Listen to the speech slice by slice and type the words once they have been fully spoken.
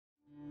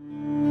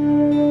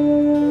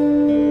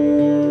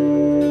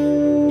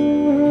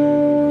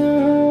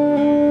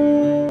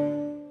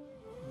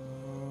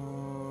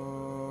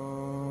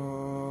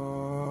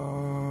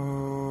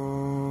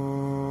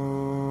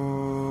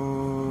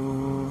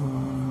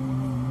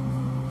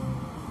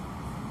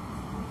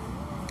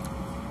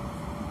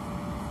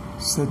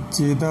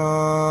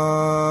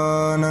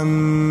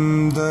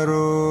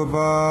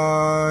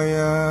सच्चिदानन्दरूपाय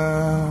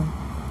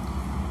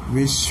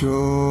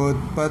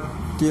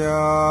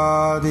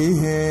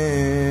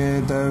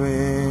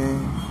विश्वोत्पत्त्यादिहेतवे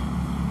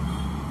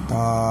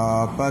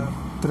तापत्रयविनाशाय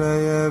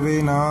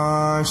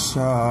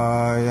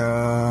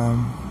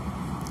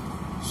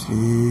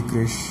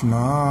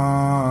श्रीकृष्णाय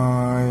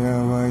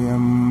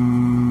वयं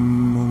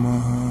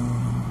नुमः।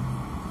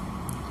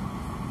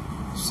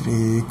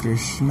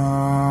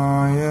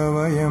 श्रीकृष्णाय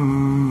वयं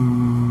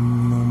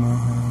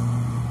नुमः।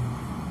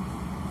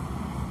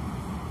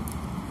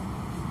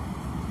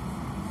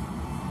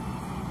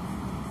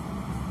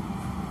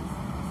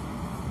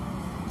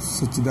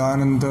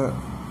 സച്ചിദാനന്ദ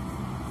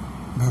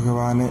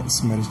ഭഗവാനെ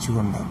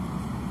സ്മരിച്ചുകൊണ്ട്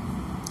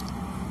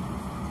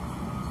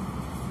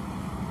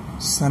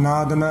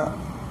സനാതന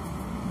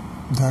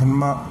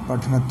ധർമ്മ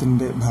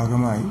പഠനത്തിൻ്റെ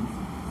ഭാഗമായി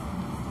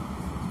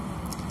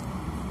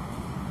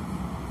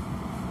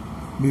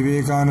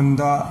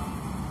വിവേകാനന്ദ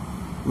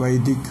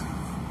വൈദിക്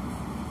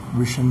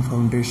വിഷൻ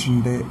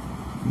ഫൗണ്ടേഷൻ്റെ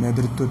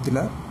നേതൃത്വത്തിൽ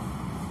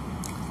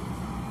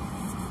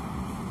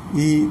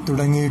ഈ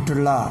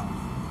തുടങ്ങിയിട്ടുള്ള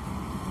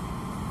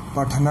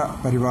പഠന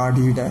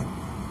പരിപാടിയുടെ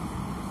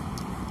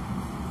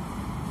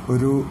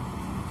ഒരു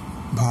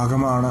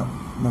ഭാഗമാണ്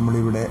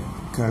നമ്മളിവിടെ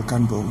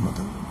കേൾക്കാൻ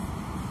പോകുന്നത്.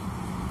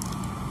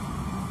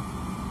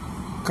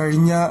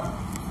 കഴിഞ്ഞ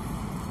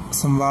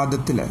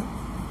സംവാദത്തിൽ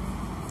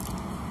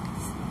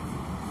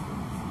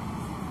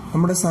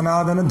നമ്മുടെ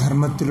സനാതന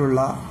ധർമ്മത്തിലുള്ള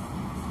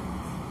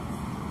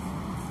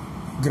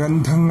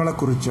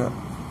ഗ്രന്ഥങ്ങളെക്കുറിച്ച്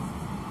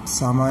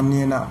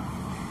സാമാന്യേന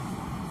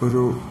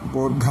ഒരു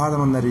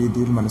ബോദ്ഘാതമെന്ന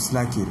രീതിയിൽ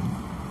മനസ്സിലാക്കിയിരുന്നു.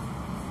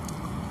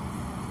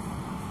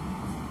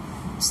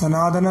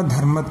 സനാതന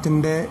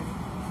ധർമ്മത്തിൻ്റെ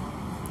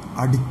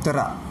അടിത്തറ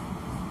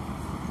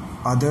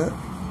അത്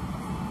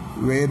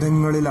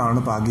വേദങ്ങളിലാണ്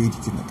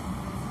പാകിയിരിക്കുന്നത്.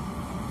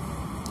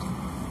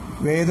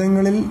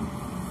 വേദങ്ങളിൽ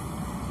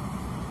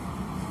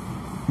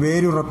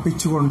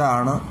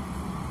വേരുറപ്പിച്ചുകൊണ്ടാണ്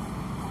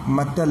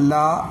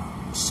മറ്റെല്ലാ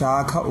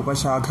ശാഖ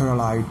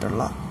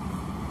ഉപശാഖകളായിട്ടുള്ള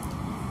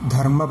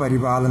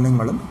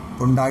ധർമ്മപരിപാലനങ്ങളും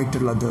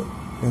ഉണ്ടായിട്ടുള്ളത്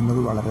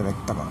എന്നത് വളരെ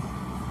വ്യക്തമാണ്.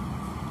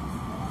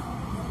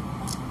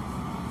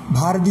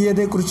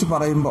 ഭാരതീയതയെക്കുറിച്ച്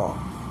പറയുമ്പോൾ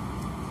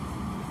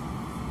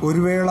ഒരു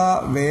വേള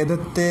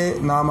വേദത്തെ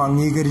നാം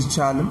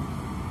അംഗീകരിച്ചാലും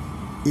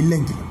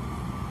ഇല്ലെങ്കിലും,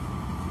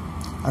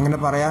 അങ്ങനെ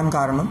പറയാൻ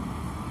കാരണം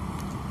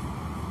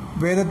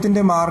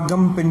വേദത്തിൻ്റെ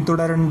മാർഗം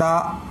പിന്തുടരണ്ട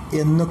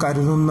എന്ന്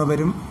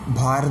കരുതുന്നവരും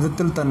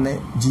ഭാരതത്തിൽ തന്നെ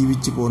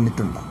ജീവിച്ചു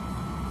പോന്നിട്ടുണ്ട്.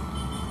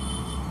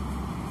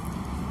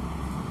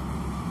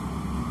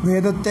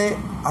 വേദത്തെ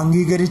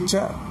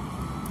അംഗീകരിച്ച്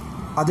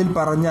അതിൽ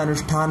പറഞ്ഞ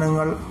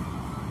അനുഷ്ഠാനങ്ങൾ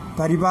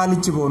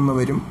പരിപാലിച്ചു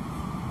പോകുന്നവരും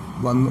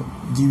വന്ന്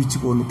ജീവിച്ചു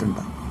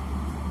പോന്നിട്ടുണ്ട്.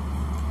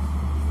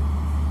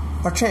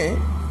 പക്ഷേ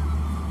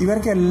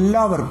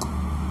ഇവർക്കെല്ലാവർക്കും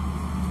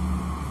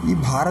ഈ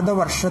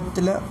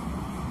ഭാരതവർഷത്തിൽ,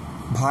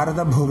 ഭാരത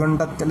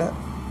ഭൂഖണ്ഡത്തിൽ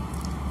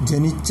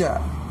ജനിച്ച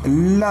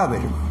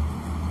എല്ലാവരും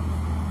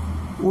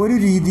ഒരു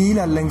രീതിയിൽ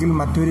അല്ലെങ്കിൽ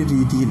മറ്റൊരു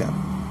രീതിയിൽ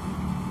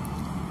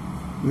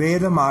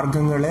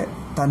വേദമാർഗങ്ങളെ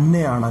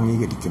തന്നെയാണ്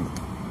അംഗീകരിക്കുന്നത്.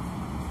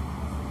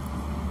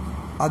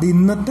 അത്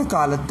ഇന്നത്തെ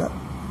കാലത്ത്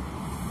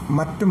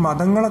മറ്റു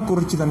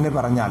മതങ്ങളെക്കുറിച്ച് തന്നെ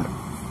പറഞ്ഞാലും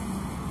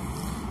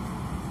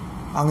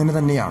അങ്ങനെ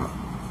തന്നെയാണ്.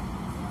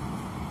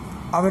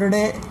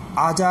 അവരുടെ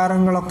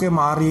ആചാരങ്ങളൊക്കെ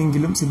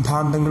മാറിയെങ്കിലും,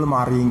 സിദ്ധാന്തങ്ങൾ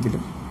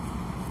മാറിയെങ്കിലും,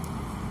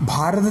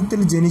 ഭാരതത്തിൽ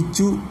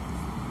ജനിച്ചു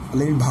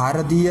അല്ലെങ്കിൽ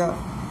ഭാരതീയ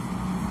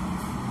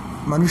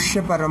മനുഷ്യ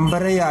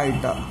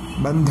പരമ്പരയായിട്ട്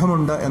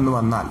ബന്ധമുണ്ട് എന്ന്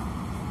വന്നാൽ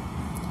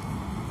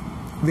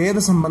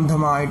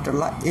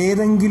വേദസംബന്ധമായിട്ടുള്ള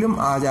ഏതെങ്കിലും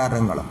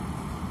ആചാരങ്ങൾ,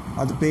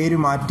 അത് പേര്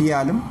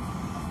മാറ്റിയാലും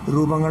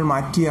രൂപങ്ങൾ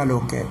മാറ്റിയാലും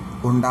ഒക്കെ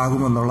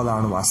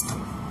ഉണ്ടാകുമെന്നുള്ളതാണ്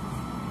വാസ്തവം.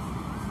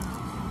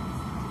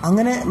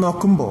 അങ്ങനെ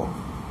നോക്കുമ്പോൾ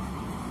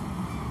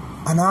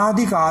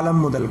അനാദികാലം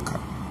മുതൽക്ക്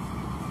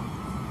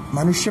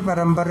മനുഷ്യ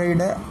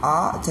പരമ്പരയുടെ ആ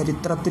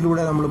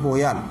ചരിത്രത്തിലൂടെ നമ്മൾ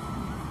പോയാൽ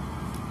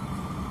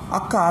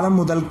അക്കാലം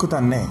മുതൽക്കു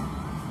തന്നെ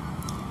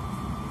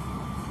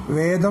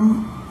വേദം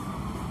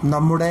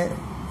നമ്മുടെ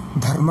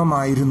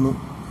ധർമ്മമായിരുന്നു,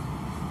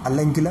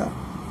 അല്ലെങ്കിൽ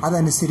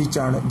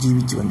അതനുസരിച്ചാണ്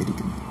ജീവിച്ചു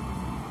വന്നിരിക്കുന്നത്.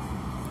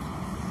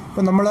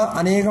 ഇപ്പം നമ്മൾ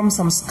അനേകം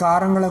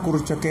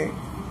സംസ്കാരങ്ങളെക്കുറിച്ചൊക്കെ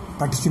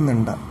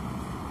പഠിക്കുന്നുണ്ട്.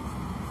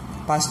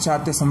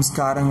 പാശ്ചാത്യ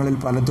സംസ്കാരങ്ങളിൽ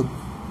പലതും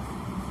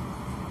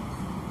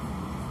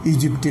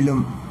ഈജിപ്തിലും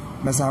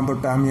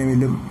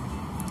മെസോപ്പൊട്ടാമിയയിലും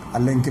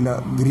അല്ലെങ്കിൽ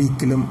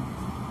ഗ്രീക്കിലും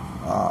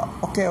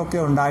ഒക്കെ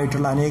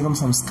ഉണ്ടായിട്ടുള്ള അനേകം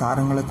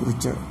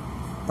സംസ്കാരങ്ങളെക്കുറിച്ച്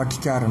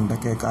പഠിക്കാറുണ്ട്,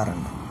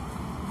 കേൾക്കാറുണ്ട്.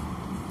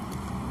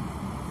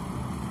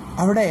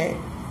 അവിടെ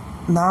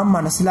നാം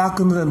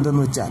മനസ്സിലാക്കുന്നത്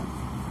എന്തെന്ന് വെച്ചാൽ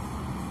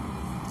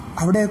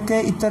അവിടെയൊക്കെ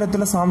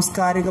ഇത്തരത്തിലുള്ള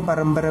സാംസ്കാരിക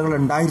പരമ്പരകൾ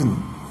ഉണ്ടായിരുന്നു.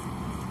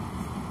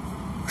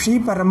 പക്ഷേ ഈ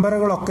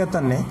പരമ്പരകളൊക്കെ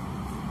തന്നെ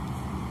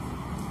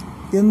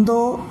എന്തോ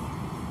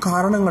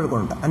കാരണങ്ങൾ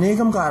കൊണ്ട്,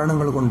 അനേകം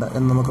കാരണങ്ങൾ കൊണ്ട്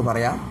എന്ന് നമുക്ക്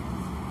പറയാം,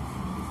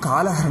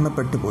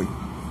 കാലഹരണപ്പെട്ടു പോയി.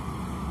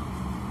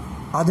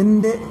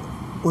 അതിൻ്റെ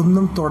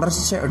ഒന്നും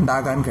തുടർച്ച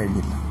ഉണ്ടാകാൻ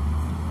കഴിഞ്ഞില്ല.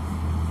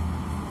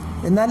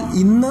 എന്നാൽ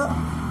ഇന്ന്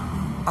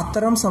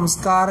അത്തരം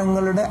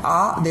സംസ്കാരങ്ങളുടെ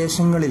ആ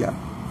ദേശങ്ങളിൽ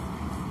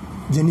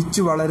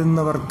ജനിച്ചു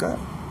വളരുന്നവർക്ക്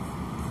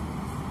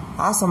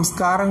ആ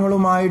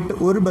സംസ്കാരങ്ങളുമായിട്ട്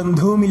ഒരു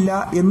ബന്ധവുമില്ല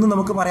എന്ന്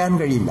നമുക്ക് പറയാൻ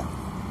കഴിയില്ല.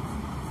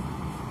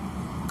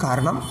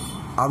 കാരണം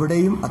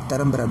അവിടെയും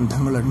അത്തരം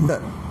ബന്ധങ്ങളുണ്ട്.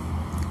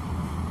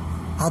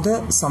 അത്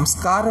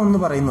സംസ്കാരം എന്ന്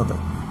പറയുന്നത്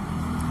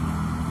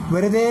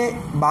വെറുതെ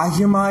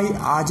ബാഹ്യമായി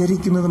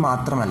ആചരിക്കുന്നത്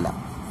മാത്രമല്ല,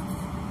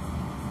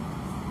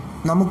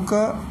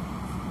 നമുക്ക്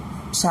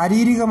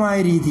ശാരീരികമായ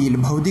രീതിയിൽ,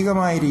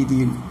 ഭൗതികമായ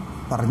രീതിയിൽ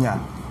പറഞ്ഞാൽ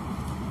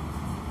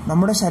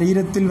നമ്മുടെ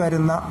ശരീരത്തിൽ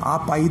വരുന്ന ആ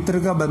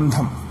പൈതൃക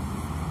ബന്ധം,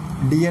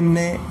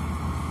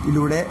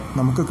 DNA-യിലൂടെ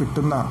നമുക്ക്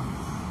കിട്ടുന്ന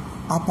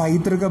ആ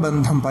പൈതൃക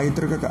ബന്ധം,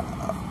 പൈതൃക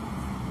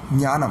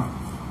ജ്ഞാനം,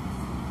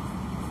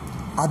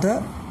 അത്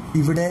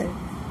ഇവിടെ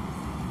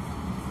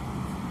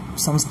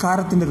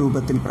സംസ്കാരത്തിൻ്റെ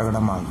രൂപത്തിൽ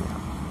പ്രകടമാകുകയാണ്.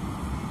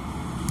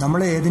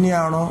 നമ്മൾ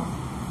ഏതിനെയാണോ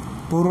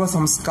പൂർവ്വ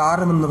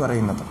സംസ്കാരമെന്ന്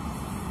പറയുന്നത്,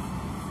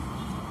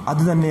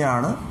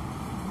 അതുതന്നെയാണ്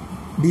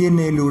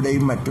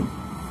DNA-യിലൂടെയും മറ്റും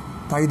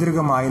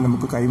പൈതൃകമായി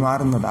നമുക്ക്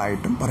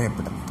കൈമാറുന്നതായിട്ടും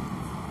പറയപ്പെടുന്നത്.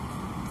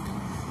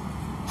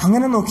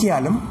 അങ്ങനെ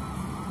നോക്കിയാലും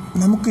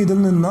നമുക്ക് ഇതിൽ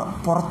നിന്ന്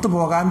പുറത്തു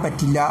പോകാൻ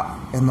പറ്റില്ല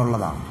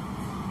എന്നുള്ളതാണ്.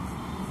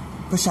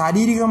 ഇപ്പോൾ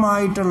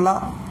ശാരീരികമായിട്ടുള്ള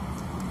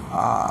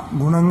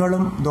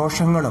ഗുണങ്ങളും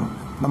ദോഷങ്ങളും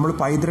നമ്മൾ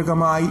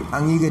പൈതൃകമായി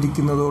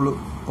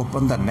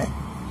അംഗീകരിക്കുന്നതോടൊപ്പം തന്നെ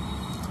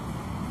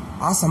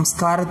ആ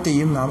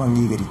സംസ്കാരത്തെയും നാം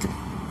അംഗീകരിക്കും.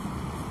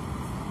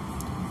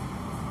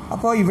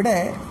 അപ്പോൾ ഇവിടെ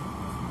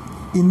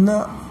ഇന്ന്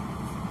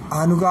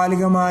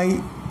ആനുകാലികമായി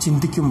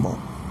ചിന്തിക്കുമ്പോൾ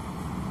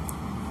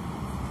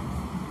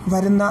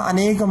വരുന്ന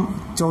അനേകം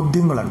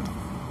ചോദ്യങ്ങളുണ്ട്.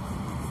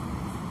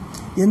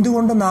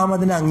 എന്തുകൊണ്ട് നാം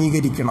അതിനെ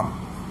അംഗീകരിക്കണം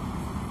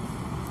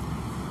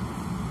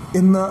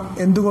എന്ന്,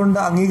 എന്തുകൊണ്ട്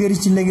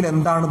അംഗീകരിച്ചില്ലെങ്കിൽ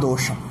എന്താണ്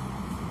ദോഷം?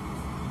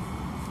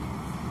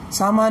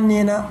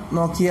 സാമാന്യേന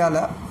നോക്കിയാൽ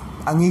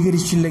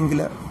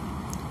അംഗീകരിച്ചില്ലെങ്കിൽ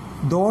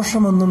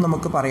ദോഷമൊന്നും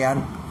നമുക്ക് പറയാൻ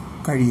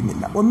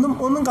കഴിയുന്നില്ല,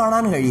 ഒന്നും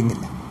കാണാൻ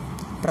കഴിയുന്നില്ല.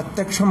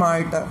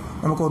 പ്രത്യക്ഷമായിട്ട്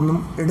നമുക്കൊന്നും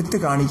എടുത്തു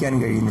കാണിക്കാൻ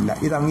കഴിയുന്നില്ല.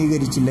 ഇത്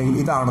അംഗീകരിച്ചില്ലെങ്കിൽ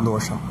ഇതാണ്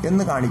ദോഷം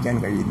എന്ന് കാണിക്കാൻ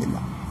കഴിയുന്നില്ല.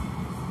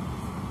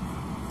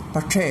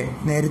 പക്ഷേ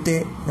നേരത്തെ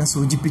ഞാൻ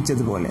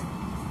സൂചിപ്പിച്ചതുപോലെ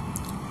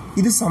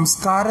ഇത്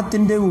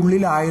സംസ്കാരത്തിൻ്റെ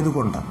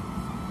ഉള്ളിലായതുകൊണ്ട്,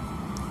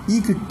 ഈ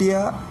കിട്ടിയ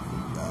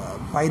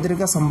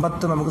പൈതൃക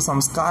സമ്പത്ത് നമുക്ക്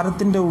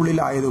സംസ്കാരത്തിൻ്റെ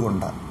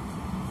ഉള്ളിലായതുകൊണ്ട്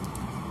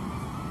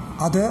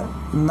അത്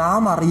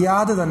നാം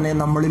അറിയാതെ തന്നെ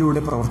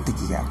നമ്മളിലൂടെ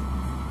പ്രവർത്തിക്കുകയാണ്.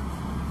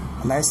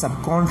 അല്ലാതെ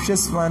സബ്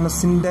കോൺഷ്യസ്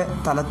മനസ്സിൻ്റെ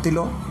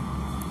തലത്തിലോ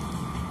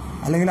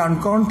അല്ലെങ്കിൽ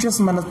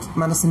അൺകോൺഷ്യസ്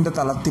മനസ്സിൻ്റെ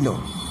തലത്തിലോ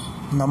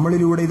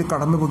നമ്മളിലൂടെ ഇത്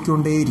കടന്നു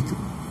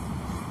പോയിക്കൊണ്ടേയിരിക്കും.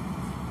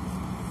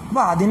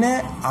 അപ്പോൾ അതിനെ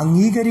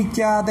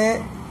അംഗീകരിക്കാതെ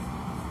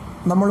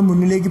നമ്മൾ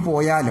മുന്നിലേക്ക്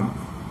പോയാലും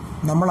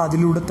നമ്മൾ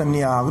അതിലൂടെ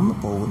തന്നെയാകുന്നു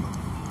പോകുന്നത്.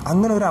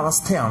 അങ്ങനെ ഒരു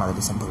അവസ്ഥയാണ്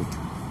അതിൽ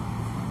സംഭവിക്കുന്നത്.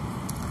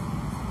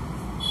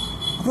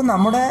 അപ്പോൾ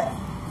നമ്മുടെ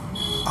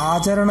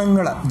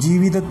ആചരണങ്ങൾ,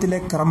 ജീവിതത്തിലെ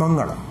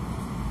ക്രമങ്ങൾ,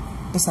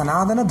 ഇപ്പോൾ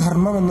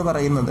സനാതനധർമ്മം എന്ന്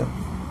പറയുന്നത്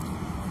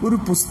ഒരു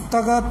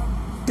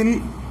പുസ്തകത്തിൽ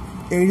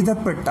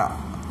എഴുതപ്പെട്ട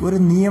ഒരു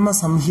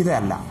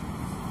നിയമസംഹിതയല്ല.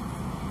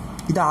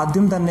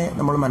 ഇതാദ്യം തന്നെ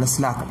നമ്മൾ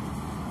മനസ്സിലാക്കണം.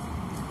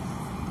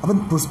 അപ്പം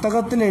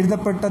പുസ്തകത്തിൽ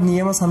എഴുതപ്പെട്ട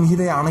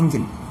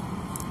നിയമസംഹിതയാണെങ്കിൽ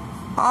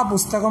ആ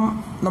പുസ്തകം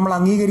നമ്മൾ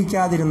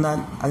അംഗീകരിക്കാതിരുന്നാൽ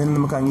അതിനെ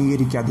നമുക്ക്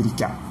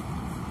അംഗീകരിക്കാതിരിക്കാം.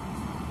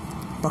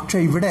 പക്ഷെ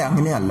ഇവിടെ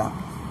അങ്ങനെയല്ല.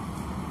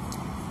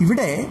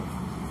 ഇവിടെ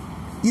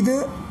ഇത്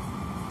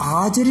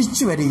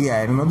ആചരിച്ചു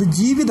വരികയായിരുന്നു, അത്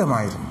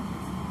ജീവിതമായിരുന്നു.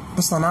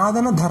 ഇപ്പം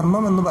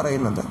സനാതനധർമ്മം എന്ന്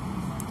പറയുന്നത്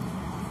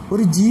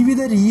ഒരു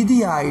ജീവിത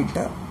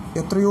രീതിയായിട്ട്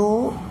എത്രയോ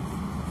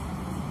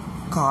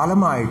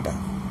കാലമായിട്ട്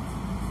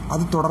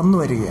അത് തുടർന്നു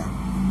വരികയാണ്.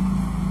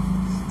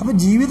 അപ്പോൾ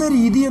ജീവിത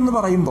രീതി എന്ന്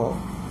പറയുമ്പോൾ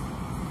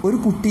ഒരു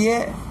കുട്ടിയെ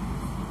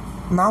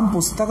നാം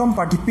പുസ്തകം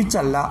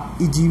പഠിപ്പിച്ചല്ല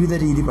ഈ ജീവിത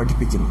രീതി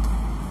പഠിപ്പിക്കുന്നത്.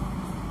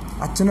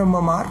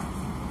 അച്ഛനമ്മമാർ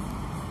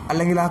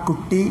അല്ലെങ്കിൽ ആ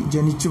കുട്ടി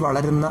ജനിച്ചു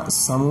വളരുന്ന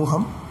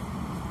സമൂഹം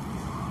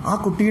ആ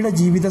കുട്ടിയുടെ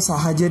ജീവിത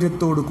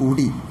സാഹചര്യത്തോടു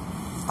കൂടി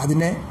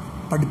അതിനെ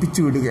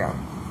പഠിപ്പിച്ചു വിടുകയാണ്.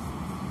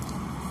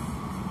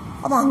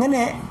 അപ്പം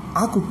അങ്ങനെ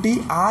ആ കുട്ടി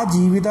ആ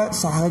ജീവിത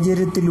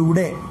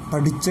സാഹചര്യത്തിലൂടെ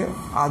പഠിച്ച്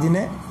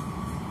അതിനെ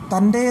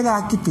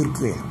തൻ്റേതാക്കി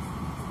തീർക്കുകയാണ്.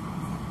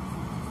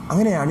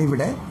 അങ്ങനെയാണ്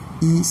ഇവിടെ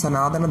ഈ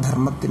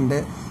സനാതനധർമ്മത്തിൻ്റെ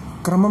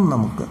ക്രമം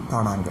നമുക്ക്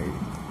കാണാൻ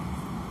കഴിയുന്നത്.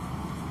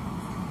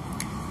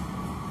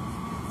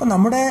 അപ്പം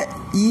നമ്മുടെ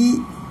ഈ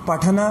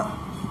പഠന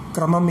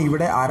ക്രമം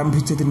ഇവിടെ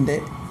ആരംഭിച്ചതിൻ്റെ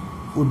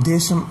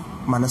ഉദ്ദേശം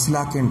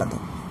മനസ്സിലാക്കേണ്ടത്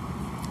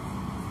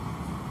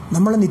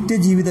നമ്മൾ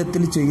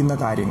നിത്യജീവിതത്തിൽ ചെയ്യുന്ന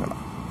കാര്യങ്ങൾ.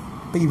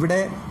 ഇപ്പം ഇവിടെ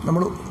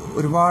നമ്മൾ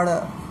ഒരുപാട്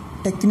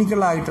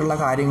ടെക്നിക്കലായിട്ടുള്ള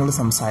കാര്യങ്ങൾ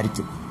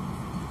സംസാരിക്കും.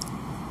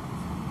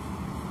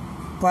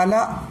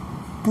 പല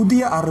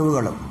പുതിയ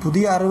അറിവുകളും,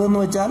 പുതിയ അറിവെന്ന്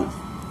വെച്ചാൽ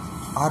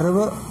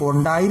അറിവ്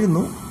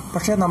ഉണ്ടായിരുന്നു,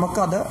 പക്ഷേ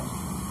നമുക്കത്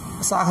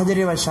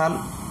സാഹചര്യവശാൽ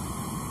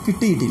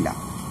കിട്ടിയിട്ടില്ല.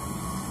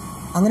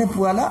 അങ്ങനെ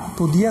പല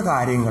പുതിയ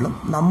കാര്യങ്ങളും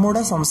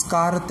നമ്മുടെ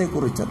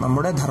സംസ്കാരത്തെക്കുറിച്ച്,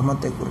 നമ്മുടെ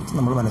ധർമ്മത്തെക്കുറിച്ച്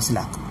നമ്മൾ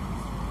മനസ്സിലാക്കും.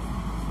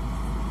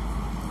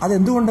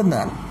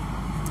 അതെന്തുകൊണ്ടെന്നാൽ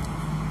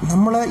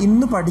നമ്മൾ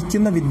ഇന്ന്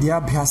പഠിക്കുന്ന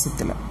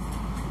വിദ്യാഭ്യാസത്തിൽ,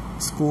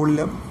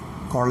 സ്കൂളിലും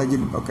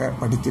കോളേജിലും ഒക്കെ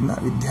പഠിക്കുന്ന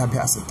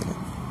വിദ്യാഭ്യാസത്തിൽ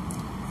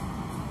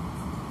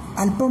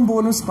അല്പം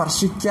പോലും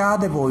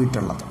സ്പർശിക്കാതെ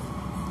പോയിട്ടുള്ളത്,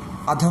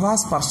 അഥവാ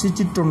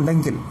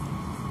സ്പർശിച്ചിട്ടുണ്ടെങ്കിൽ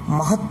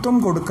മഹത്വം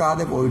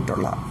കൊടുക്കാതെ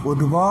പോയിട്ടുള്ള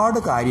ഒരുപാട്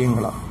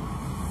കാര്യങ്ങൾ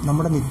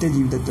നമ്മുടെ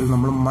നിത്യജീവിതത്തിൽ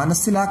നമ്മൾ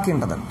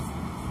മനസ്സിലാക്കേണ്ടതുണ്ട്.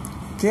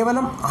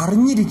 കേവലം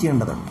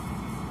അറിഞ്ഞിരിക്കേണ്ടതുണ്ട്.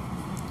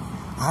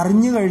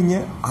 അറിഞ്ഞു കഴിഞ്ഞ്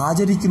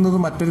ആചരിക്കുന്നത്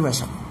മറ്റൊരു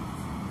വശം.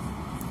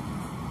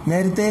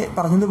 നേരത്തെ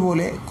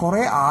പറഞ്ഞതുപോലെ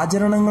കുറേ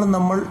ആചരണങ്ങൾ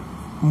നമ്മൾ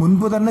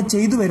മുൻപ് തന്നെ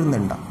ചെയ്തു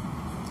വരുന്നുണ്ട്.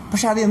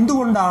 പക്ഷെ അത്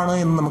എന്തുകൊണ്ടാണ്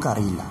എന്ന്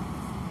നമുക്കറിയില്ല.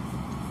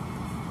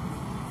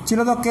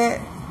 ചിലതൊക്കെ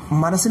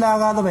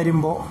മനസ്സിലാകാതെ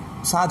വരുമ്പോൾ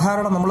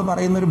സാധാരണ നമ്മൾ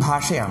പറയുന്നൊരു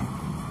ഭാഷയാണ്.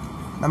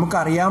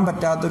 നമുക്കറിയാൻ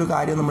പറ്റാത്തൊരു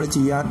കാര്യം നമ്മൾ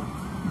ചെയ്യാൻ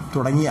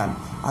തുടങ്ങിയാൽ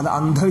അത്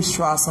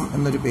അന്ധവിശ്വാസം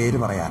എന്നൊരു പേര്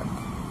പറയാറുണ്ട്.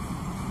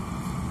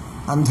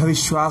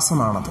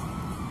 അന്ധവിശ്വാസമാണത്.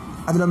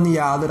 അതിലൊന്നും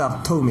യാതൊരു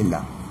അർത്ഥവുമില്ല.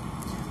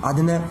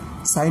 അതിന്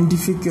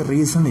സയൻറ്റിഫിക്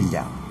റീസൺ ഇല്ല.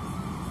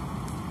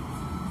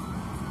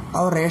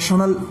 അത്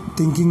റേഷണൽ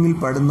തിങ്കിങ്ങിൽ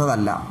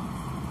പെടുന്നതല്ല,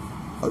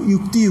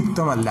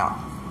 യുക്തിയുക്തമല്ല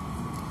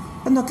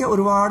എന്നൊക്കെ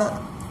ഒരുപാട്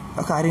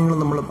കാര്യങ്ങൾ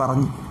നമ്മൾ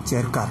പറഞ്ഞു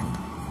ചേർക്കാറുണ്ട്.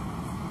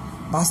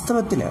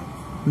 വാസ്തവത്തിൽ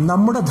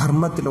നമ്മുടെ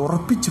ധർമ്മത്തിൽ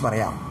ഉറപ്പിച്ചു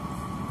പറയാം,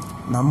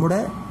 നമ്മുടെ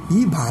ഈ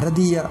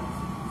ഭാരതീയ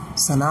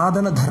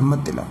സനാതന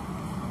ധർമ്മത്തിൽ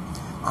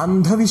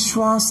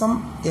അന്ധവിശ്വാസം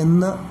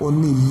എന്ന്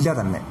ഒന്നില്ല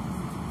തന്നെ.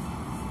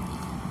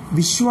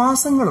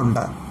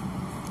 വിശ്വാസങ്ങളുണ്ട്,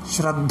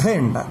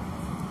 ശ്രദ്ധയുണ്ട്,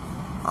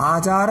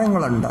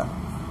 ആചാരങ്ങളുണ്ട്,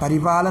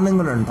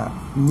 പരിപാലനങ്ങളുണ്ട്,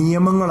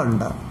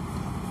 നിയമങ്ങളുണ്ട്,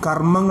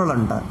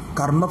 കർമ്മങ്ങളുണ്ട്,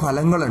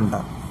 കർമ്മഫലങ്ങളുണ്ട്.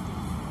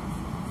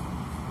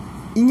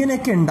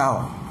 ഇങ്ങനെയൊക്കെ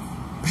ഉണ്ടാവാം.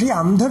 പക്ഷേ ഈ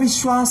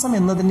അന്ധവിശ്വാസം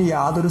എന്നതിന്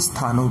യാതൊരു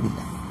സ്ഥാനവുമില്ല.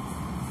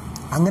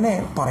 അങ്ങനെ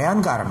പറയാൻ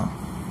കാരണം,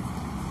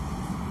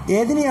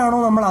 ഏതിനെയാണോ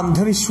നമ്മൾ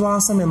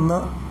അന്ധവിശ്വാസം എന്ന്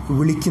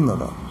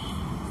വിളിക്കുന്നത്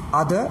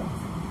അത്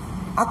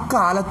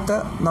അക്കാലത്ത്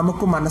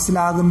നമുക്ക്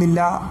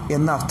മനസ്സിലാകുന്നില്ല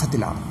എന്ന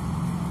അർത്ഥത്തിലാണ്.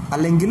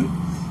 അല്ലെങ്കിൽ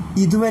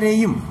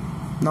ഇതുവരെയും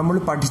നമ്മൾ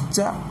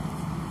പഠിച്ച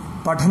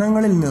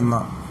പഠനങ്ങളിൽ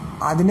നിന്ന്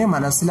അതിനെ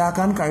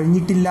മനസ്സിലാക്കാൻ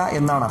കഴിഞ്ഞിട്ടില്ല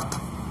എന്നാണ്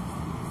അർത്ഥം.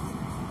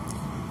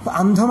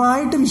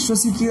 അന്ധമായിട്ട്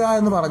വിശ്വസിക്കുക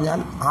എന്ന് പറഞ്ഞാൽ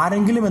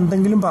ആരെങ്കിലും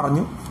എന്തെങ്കിലും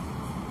പറഞ്ഞു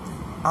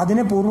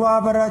അതിനെ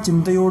പൂർവാപര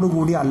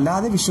ചിന്തയോടുകൂടി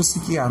അല്ലാതെ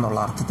വിശ്വസിക്കുക എന്നുള്ള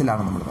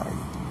അർത്ഥത്തിലാണ് നമ്മൾ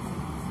പറയുന്നത്.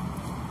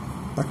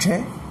 പക്ഷേ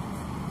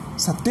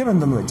സത്യം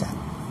എന്തെന്ന് വെച്ചാൽ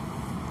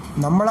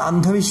നമ്മൾ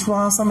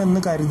അന്ധവിശ്വാസം എന്ന്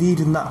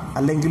കരുതിയിരുന്ന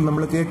അല്ലെങ്കിൽ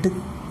നമ്മൾ കേട്ട്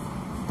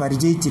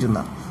പരിചയിച്ചിരുന്ന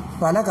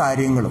പല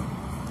കാര്യങ്ങളും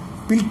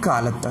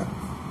പിൽക്കാലത്ത്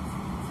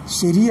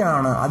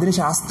ശരിയാണ്, അതിന്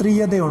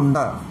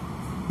ശാസ്ത്രീയതയുണ്ട്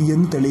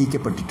എന്ന്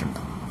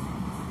തെളിയിക്കപ്പെട്ടിട്ടുണ്ട്.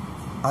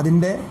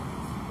 അതിൻ്റെ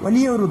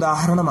വലിയൊരു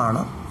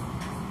ഉദാഹരണമാണ്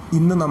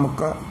ഇന്ന്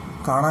നമുക്ക്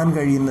കാണാൻ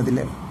കഴിയുന്നതിൽ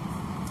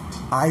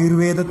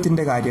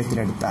ആയുർവേദത്തിൻ്റെ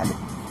കാര്യത്തിലെടുത്താലും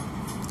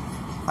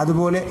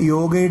അതുപോലെ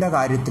യോഗയുടെ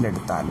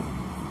കാര്യത്തിലെടുത്താലും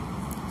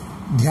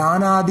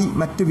ധ്യാനാദി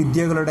മറ്റു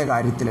വിദ്യകളുടെ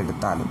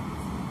കാര്യത്തിലെടുത്താലും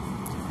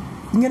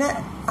ഇങ്ങനെ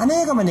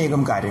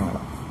അനേകം കാര്യങ്ങൾ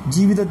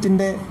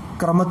ജീവിതത്തിൻ്റെ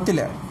ക്രമത്തിൽ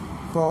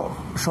ഇപ്പോൾ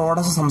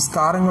ഷോഡശ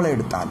സംസ്കാരങ്ങളെ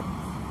എടുത്താലും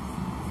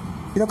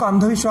ഇതൊക്കെ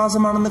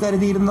അന്ധവിശ്വാസമാണെന്ന്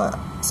കരുതിയിരുന്ന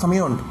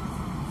സമയമുണ്ട്.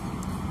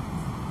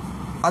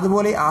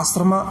 അതുപോലെ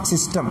ആശ്രമ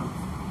സിസ്റ്റം,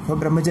 ഇപ്പോൾ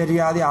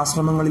ബ്രഹ്മചര്യാദി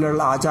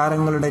ആശ്രമങ്ങളിലുള്ള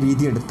ആചാരങ്ങളുടെ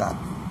രീതി എടുത്താൽ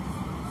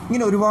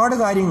ഇങ്ങനെ ഒരുപാട്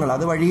കാര്യങ്ങൾ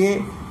അത് വഴിയെ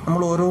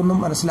നമ്മൾ ഓരോന്നും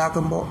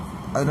മനസ്സിലാക്കുമ്പോൾ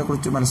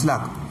അതിനെക്കുറിച്ച്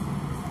മനസ്സിലാക്കും.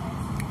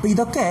 അപ്പോൾ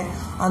ഇതൊക്കെ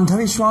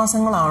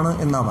അന്ധവിശ്വാസങ്ങളാണ്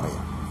എന്നാ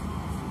പറയാം.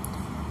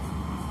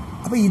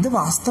 അപ്പോൾ ഇത്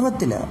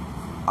വാസ്തവത്തിൽ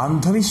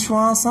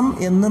അന്ധവിശ്വാസം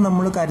എന്ന്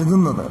നമ്മൾ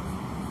കരുതുന്നത്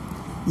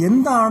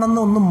എന്താണെന്ന്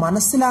ഒന്ന്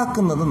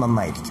മനസ്സിലാക്കുന്നത്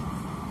നന്നായിരിക്കും.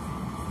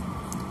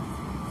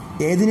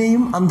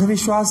 ഏതിനെയും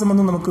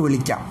അന്ധവിശ്വാസമെന്ന് നമുക്ക്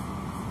വിളിക്കാം.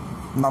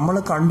 നമ്മൾ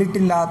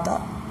കണ്ടിട്ടില്ലാത്ത,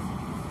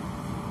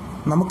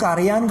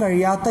 നമുക്കറിയാൻ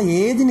കഴിയാത്ത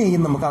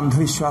ഏതിനെയും നമുക്ക്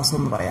അന്ധവിശ്വാസം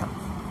എന്ന് പറയാം.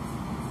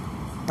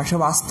 പക്ഷെ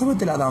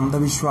വാസ്തവത്തിൽ അത്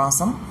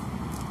അന്ധവിശ്വാസം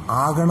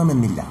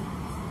ആകണമെന്നില്ല.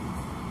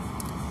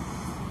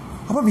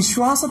 അപ്പോൾ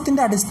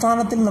വിശ്വാസത്തിൻ്റെ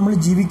അടിസ്ഥാനത്തിൽ നമ്മൾ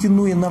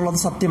ജീവിക്കുന്നു എന്നുള്ളത്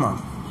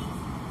സത്യമാണ്.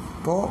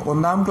 ഇപ്പോൾ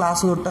 1ാം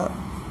ക്ലാസ് തൊട്ട്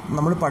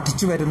നമ്മൾ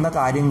പഠിച്ചു വരുന്ന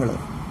കാര്യങ്ങൾ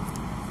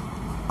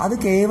അത്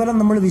കേവലം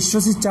നമ്മൾ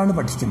വിശ്വസിച്ചാണ്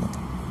പഠിക്കുന്നത്.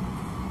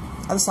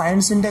 അത്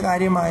സയൻസിൻ്റെ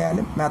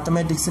കാര്യമായാലും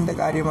മാത്തമാറ്റിക്സിൻ്റെ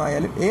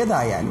കാര്യമായാലും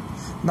ഏതായാലും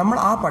നമ്മൾ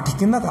ആ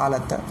പഠിക്കുന്ന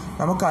കാലത്ത്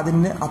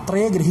നമുക്കതിന്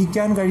അത്രയേ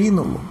ഗ്രഹിക്കാൻ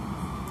കഴിയുന്നുള്ളൂ.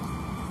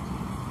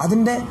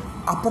 അതിൻ്റെ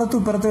അപ്പുറത്തും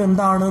ഇപ്പുറത്തും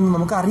എന്താണെന്ന്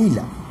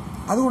നമുക്കറിയില്ല.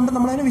 അതുകൊണ്ട്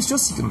നമ്മളതിനെ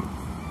വിശ്വസിക്കുന്നു.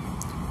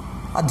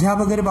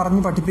 അധ്യാപകർ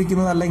പറഞ്ഞ്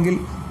പഠിപ്പിക്കുന്നത് അല്ലെങ്കിൽ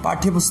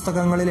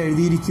പാഠ്യപുസ്തകങ്ങളിൽ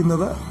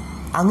എഴുതിയിരിക്കുന്നത്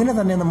അങ്ങനെ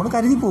തന്നെ നമ്മൾ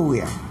കരുതി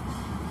പോവുകയാണ്.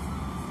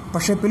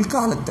 പക്ഷേ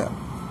പിൽക്കാലത്ത്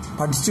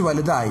പഠിച്ചു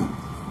വലുതായി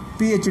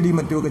PhD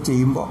മറ്റുമൊക്കെ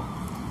ചെയ്യുമ്പോൾ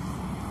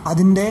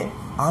അതിൻ്റെ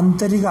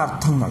ആന്തരിക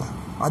അർത്ഥങ്ങൾ,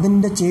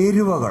 അതിൻ്റെ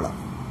ചേരുവകൾ,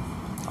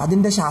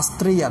 അതിൻ്റെ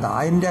ശാസ്ത്രീയത,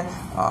 അതിൻ്റെ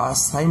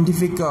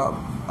സയൻറ്റിഫിക്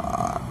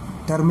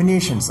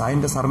ടെർമിനേഷൻസ്,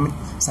 അതിൻ്റെ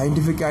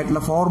സയൻറ്റിഫിക്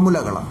ആയിട്ടുള്ള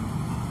ഫോർമുലകൾ,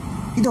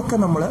 ഇതൊക്കെ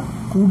നമ്മൾ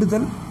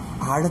കൂടുതൽ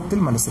ആഴത്തിൽ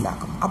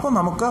മനസ്സിലാക്കും. അപ്പോൾ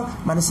നമുക്ക്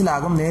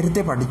മനസ്സിലാകും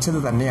നേരത്തെ പഠിച്ചത്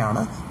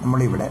തന്നെയാണ്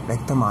നമ്മളിവിടെ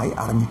വ്യക്തമായി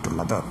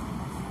അറിഞ്ഞിട്ടുള്ളത്.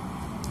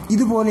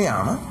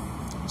 ഇതുപോലെയാണ്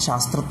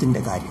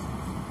ശാസ്ത്രത്തിൻ്റെ കാര്യം.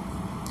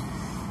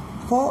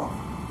 അപ്പോൾ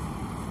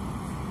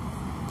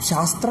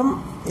ശാസ്ത്രം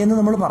എന്ന്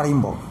നമ്മൾ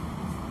പറയുമ്പോൾ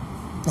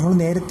നമ്മൾ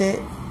നേരത്തെ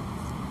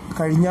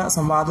കഴിഞ്ഞ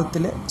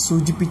സംവാദത്തിൽ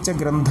സൂചിപ്പിച്ച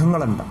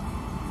ഗ്രന്ഥങ്ങളുണ്ട്.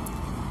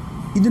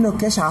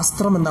 ഇതിനൊക്കെ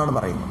ശാസ്ത്രം എന്നാണ്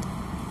പറയുന്നത്.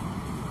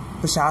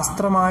 ഇപ്പോൾ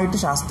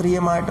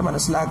ശാസ്ത്രീയമായിട്ട്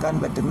മനസ്സിലാക്കാൻ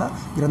പറ്റുന്ന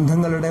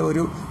ഗ്രന്ഥങ്ങളുടെ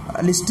ഒരു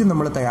ലിസ്റ്റ്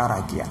നമ്മൾ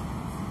തയ്യാറാക്കിയ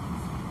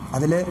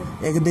അതിൽ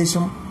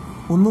ഏകദേശം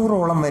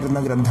 300ഓളം വരുന്ന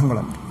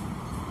ഗ്രന്ഥങ്ങളുണ്ട്.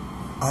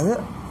 അത്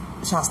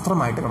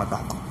ശാസ്ത്രമായിട്ട്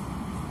കണക്കാക്കും.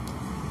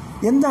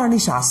 എന്താണ്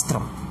ഈ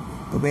ശാസ്ത്രം?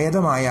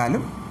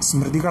 വേദമായാലും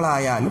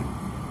സ്മൃതികളായാലും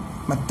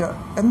മറ്റ്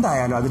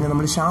എന്തായാലും അതിനെ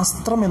നമ്മൾ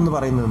ശാസ്ത്രം എന്ന്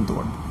പറയുന്നത്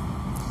എന്തുകൊണ്ട്?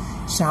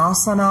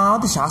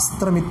 ശാസനാത്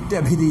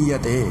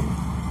ശാസ്ത്രമിത്യഭിധീയതേ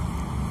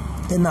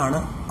എന്നാണ്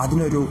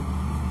അതിനൊരു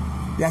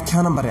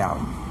വ്യാഖ്യാനം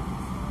പറയാവുന്നത്.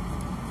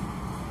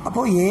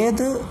 അപ്പോൾ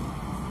ഏത്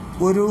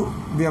ഒരു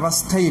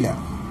വ്യവസ്ഥയിൽ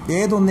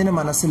ഏതൊന്നിനെ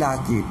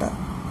മനസ്സിലാക്കിയിട്ട്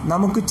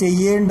നമുക്ക്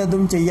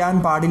ചെയ്യേണ്ടതും ചെയ്യാൻ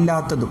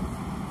പാടില്ലാത്തതും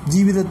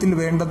ജീവിതത്തിൽ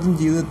വേണ്ടതും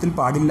ജീവിതത്തിൽ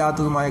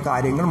പാടില്ലാത്തതുമായ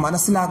കാര്യങ്ങൾ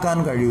മനസ്സിലാക്കാൻ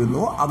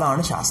കഴിയുന്നുവോ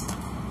അതാണ് ശാസ്ത്രം.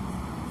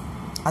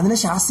 അതിനെ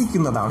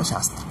ശാസിക്കുന്നതാണ്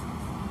ശാസ്ത്രം.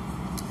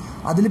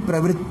 അതിൽ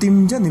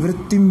പ്രവൃത്തിംച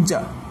നിവൃത്തിംച,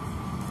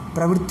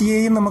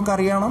 പ്രവൃത്തിയെയും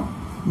നമുക്കറിയണം,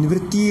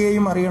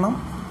 നിവൃത്തിയെയും അറിയണം,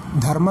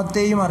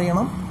 ധർമ്മത്തെയും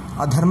അറിയണം,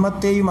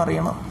 അധർമ്മത്തെയും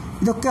അറിയണം.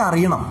 ഇതൊക്കെ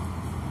അറിയണം.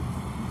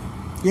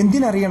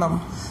 എന്തിനറിയണം?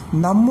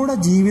 നമ്മുടെ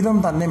ജീവിതം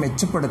തന്നെ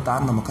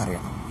മെച്ചപ്പെടുത്താൻ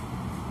നമുക്കറിയണം.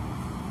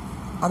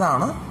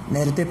 അതാണ്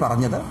നേരത്തെ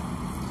പറഞ്ഞത്.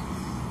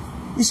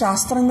 ഈ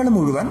ശാസ്ത്രങ്ങൾ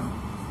മുഴുവൻ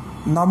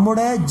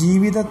നമ്മുടെ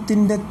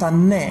ജീവിതത്തിൻ്റെ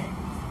തന്നെ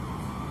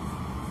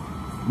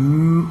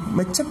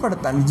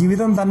മെച്ചപ്പെടുത്താൻ,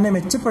 ജീവിതം തന്നെ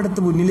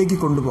മെച്ചപ്പെടുത്തി മുന്നിലേക്ക്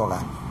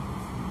കൊണ്ടുപോകാൻ,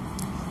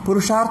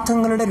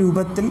 പുരുഷാർത്ഥങ്ങളുടെ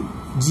രൂപത്തിൽ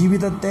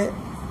ജീവിതത്തെ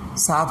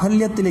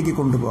സാഫല്യത്തിലേക്ക്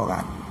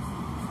കൊണ്ടുപോകാൻ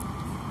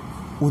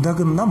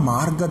ഉതകുന്ന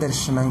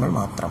മാർഗദർശനങ്ങൾ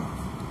മാത്രം.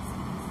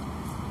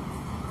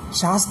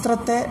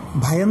 ശാസ്ത്രത്തെ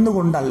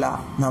ഭയന്നുകൊണ്ടല്ല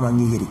നാം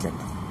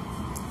അംഗീകരിക്കേണ്ടത്.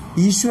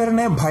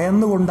 ഈശ്വരനെ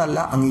ഭയന്നുകൊണ്ടല്ല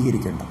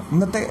അംഗീകരിക്കേണ്ടത്.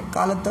 ഇന്നത്തെ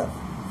കാലത്ത്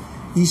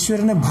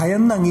ഈശ്വരനെ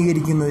ഭയന്ന്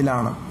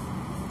അംഗീകരിക്കുന്നതിലാണ്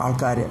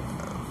ആൾക്കാർ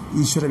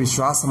ഈശ്വര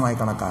വിശ്വാസമായി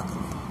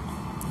കണക്കാക്കുന്നത്.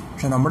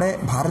 പക്ഷെ നമ്മുടെ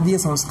ഭാരതീയ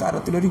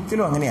സംസ്കാരത്തിൽ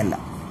ഒരിക്കലും അങ്ങനെയല്ല.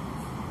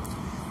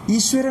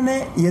 ഈശ്വരനെ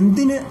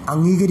എന്തിന്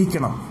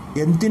അംഗീകരിക്കണം,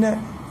 എന്തിന്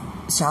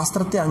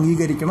ശാസ്ത്രത്തെ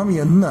അംഗീകരിക്കണം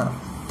എന്ന്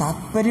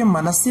താത്പര്യം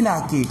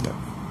മനസ്സിലാക്കിയിട്ട്,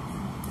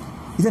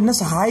 ഇതെന്നെ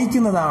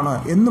സഹായിക്കുന്നതാണ്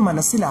എന്ന്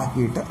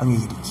മനസ്സിലാക്കിയിട്ട്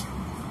അംഗീകരിക്കുക,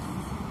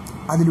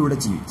 അതിലൂടെ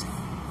ജീവിക്കുക.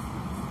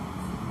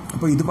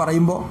 അപ്പോൾ ഇത്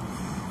പറയുമ്പോൾ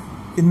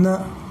ഇന്ന്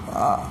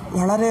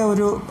വളരെ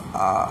ഒരു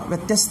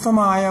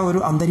വ്യത്യസ്തമായ ഒരു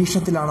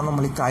അന്തരീക്ഷത്തിലാണ്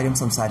നമ്മൾ ഇക്കാര്യം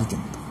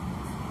സംസാരിക്കുന്നത്.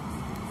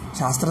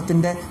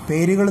 ശാസ്ത്രത്തിൻ്റെ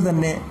പേരുകൾ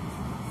തന്നെ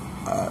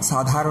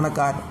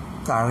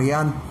സാധാരണക്കാർക്ക്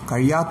അറിയാൻ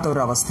കഴിയാത്ത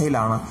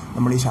ഒരവസ്ഥയിലാണ്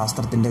നമ്മൾ ഈ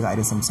ശാസ്ത്രത്തിൻ്റെ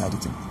കാര്യം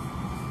സംസാരിക്കുന്നത്.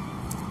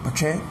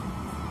 പക്ഷേ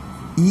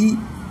ഈ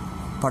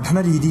പഠന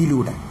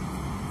രീതിയിലൂടെ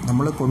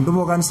നമ്മൾ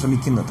കൊണ്ടുപോകാൻ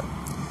ശ്രമിക്കുന്നത്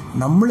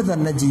നമ്മൾ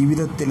തന്നെ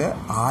ജീവിതത്തിൽ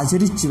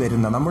ആചരിച്ചു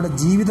വരുന്ന നമ്മുടെ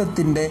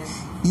ജീവിതത്തിൻ്റെ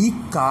ഈ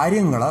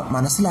കാര്യങ്ങൾ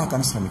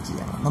മനസ്സിലാക്കാൻ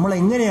ശ്രമിക്കുകയാണ്. നമ്മൾ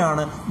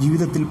എങ്ങനെയാണ്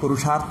ജീവിതത്തിൽ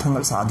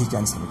പുരുഷാർത്ഥങ്ങൾ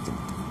സാധിക്കാൻ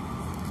ശ്രമിക്കുന്നത്?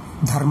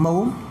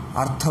 ധർമ്മവും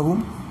അർത്ഥവും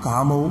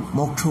കാമവും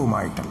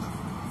മോക്ഷവുമായിട്ടുള്ള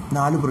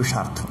 4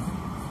 പുരുഷാർത്ഥങ്ങൾ.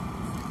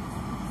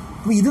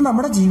 അപ്പോൾ ഇത്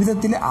നമ്മുടെ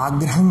ജീവിതത്തിലെ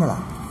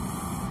ആഗ്രഹങ്ങളാണ്.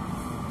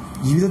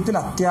 ജീവിതത്തിൽ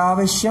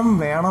അത്യാവശ്യം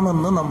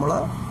വേണമെന്ന് നമ്മൾ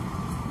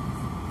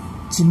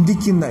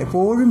ചിന്തിക്കുന്ന,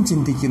 എപ്പോഴും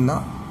ചിന്തിക്കുന്ന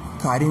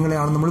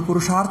കാര്യങ്ങളെയാണ് നമ്മൾ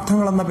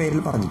പുരുഷാർത്ഥങ്ങൾ എന്ന പേരിൽ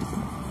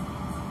പറഞ്ഞിരിക്കുന്നത്.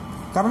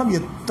 കാരണം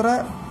എത്ര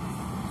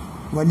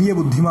വലിയ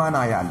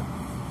ബുദ്ധിമാനായാലും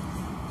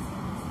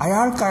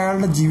അയാൾക്ക്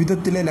അയാളുടെ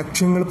ജീവിതത്തിലെ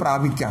ലക്ഷ്യങ്ങൾ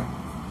പ്രാപിക്കാൻ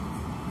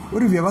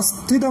ഒരു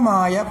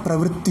വ്യവസ്ഥിതമായ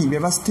പ്രവൃത്തി,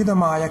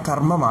 വ്യവസ്ഥിതമായ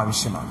കർമ്മം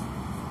ആവശ്യമാണ്.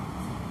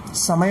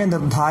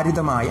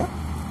 സമയനിർദ്ധാരിതമായ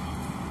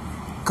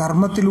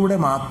കർമ്മത്തിലൂടെ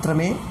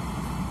മാത്രമേ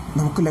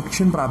നമുക്ക്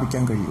ലക്ഷ്യം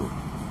പ്രാപിക്കാൻ കഴിയൂ.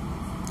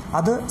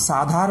 അത്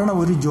സാധാരണ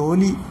ഒരു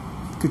ജോലി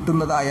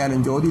കിട്ടുന്നതായാലും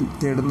ജോലി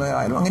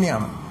തേടുന്നതായാലും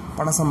അങ്ങനെയാണ്.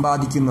 പണം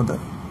സമ്പാദിക്കുന്നത്,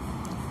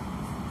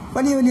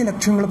 വലിയ വലിയ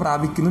ലക്ഷ്യങ്ങൾ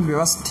പ്രാപിക്കുന്നത്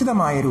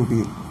വ്യവസ്ഥിതമായ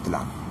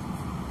രൂപത്തിലാണ്.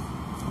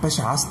 അപ്പം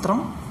ശാസ്ത്രം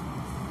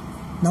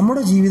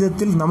നമ്മുടെ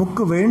ജീവിതത്തിൽ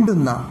നമുക്ക്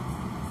വേണ്ടുന്ന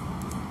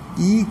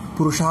ഈ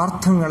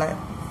പുരുഷാർത്ഥങ്ങളെ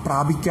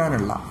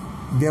പ്രാപിക്കാനുള്ള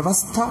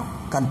വ്യവസ്ഥ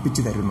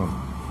കൽപ്പിച്ചു തരുന്നു.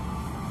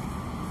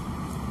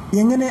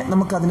 എങ്ങനെ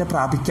നമുക്കതിനെ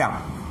പ്രാപിക്കാം,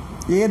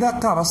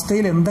 ഏതൊക്കെ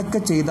അവസ്ഥയിൽ എന്തൊക്കെ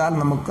ചെയ്താൽ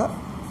നമുക്ക്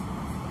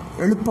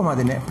എളുപ്പം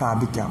അതിനെ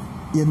പ്രാപിക്കാം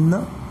എന്ന്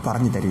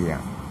പറഞ്ഞു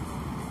തരികയാണ്.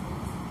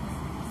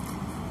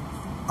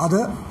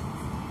 അത്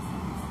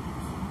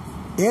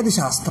ഏത്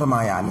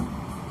ശാസ്ത്രമായാലും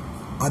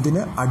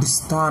അതിന്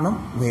അടിസ്ഥാനം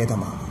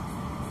വേദമാണ്.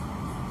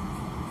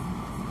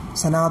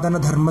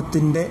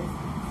 സനാതനധർമ്മത്തിൻ്റെ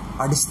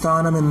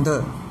അടിസ്ഥാനമെന്ത്,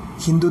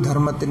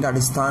 ഹിന്ദുധർമ്മത്തിൻ്റെ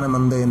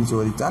അടിസ്ഥാനമെന്ത് എന്ന്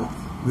ചോദിച്ചാൽ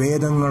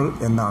വേദങ്ങൾ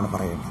എന്നാണ്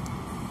പറയുന്നത്.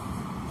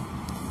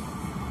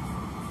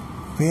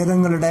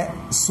 വേദങ്ങളുടെ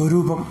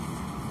സ്വരൂപം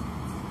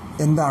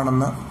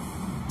എന്താണെന്ന്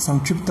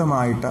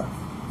സംക്ഷിപ്തമായിട്ട്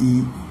ഈ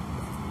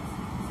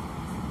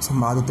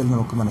സംവാദത്തിൽ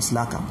നമുക്ക്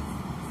മനസ്സിലാക്കാം.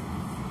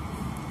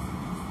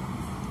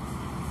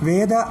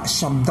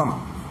 വേദശബ്ദം,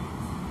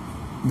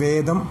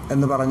 വേദം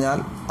എന്ന് പറഞ്ഞാൽ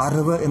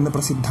അറിവ് എന്ന്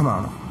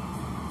പ്രസിദ്ധമാണ്.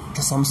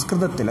 പക്ഷെ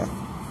സംസ്കൃതത്തിൽ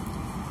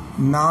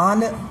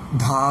 4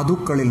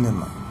 ധാതുക്കളിൽ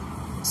നിന്ന്,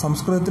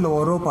 സംസ്കൃതത്തിൽ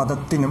ഓരോ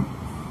പദത്തിനും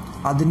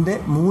അതിൻ്റെ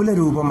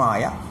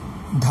മൂലരൂപമായ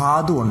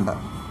ധാതു ഉണ്ട്.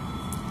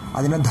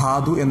 അതിനെ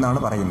ധാതു എന്നാണ്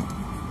പറയുന്നത്.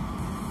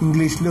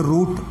 ഇംഗ്ലീഷിൽ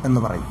റൂട്ട് എന്ന്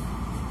പറയും.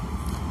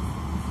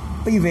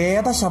 അപ്പം ഈ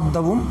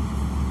വേദശബ്ദവും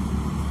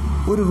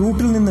ഒരു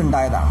റൂട്ടിൽ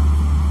നിന്നുണ്ടായതാണ്.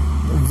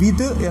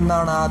 വിത്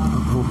എന്നാണ് ആ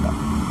റൂട്ട്.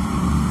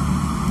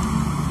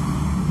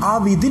 ആ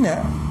വിതിന്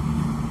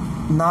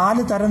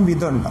 4 തരം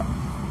വിതുണ്ട്.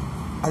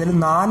 അതിൽ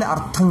 4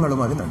 അർത്ഥങ്ങളും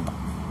അതിനുണ്ട്.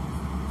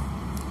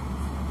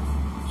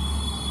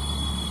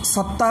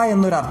 സത്ത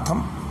എന്നൊരർത്ഥം,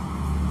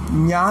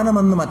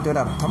 ജ്ഞാനമെന്ന്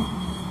മറ്റൊരർത്ഥം,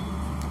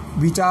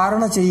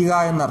 വിചാരണ ചെയ്യുക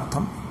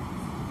എന്നർത്ഥം,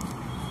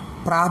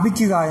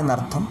 പ്രാപിക്കുക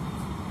എന്നർത്ഥം,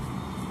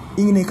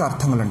 ഇങ്ങനെയൊക്കെ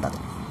അർത്ഥങ്ങളുണ്ടത്.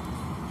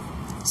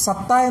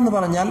 സത്ത എന്ന്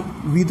പറഞ്ഞാൽ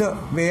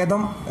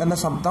വേദം എന്ന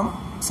ശബ്ദം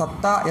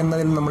സത്ത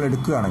എന്നതിൽ നമ്മൾ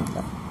എടുക്കുകയാണെങ്കിൽ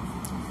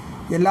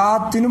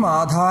എല്ലാത്തിനും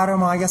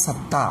ആധാരമായ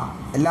സത്ത,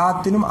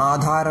 എല്ലാത്തിനും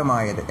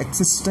ആധാരമായത്,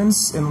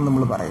 എക്സിസ്റ്റൻസ് എന്ന്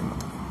നമ്മൾ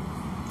പറയുന്നത്,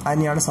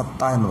 അതിനെയാണ്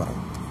സത്ത എന്ന്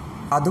പറയുന്നത്.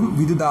 അതും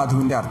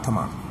വിദുധാതുവിൻ്റെ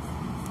അർത്ഥമാണ്.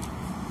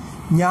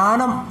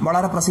 ജ്ഞാനം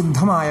വളരെ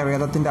പ്രസിദ്ധമായ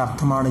വേദത്തിൻ്റെ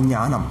അർത്ഥമാണ്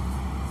ജ്ഞാനം,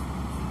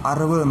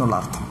 അറിവ് എന്നുള്ള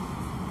അർത്ഥം.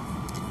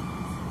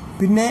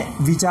 പിന്നെ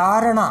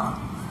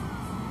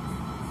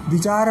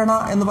വിചാരണ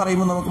എന്ന്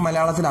പറയുമ്പോൾ നമുക്ക്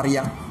മലയാളത്തിൽ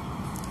അറിയാം,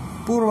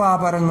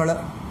 പൂർവാപരങ്ങൾ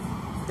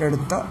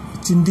എടുത്ത്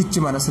ചിന്തിച്ച്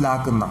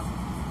മനസ്സിലാക്കുന്ന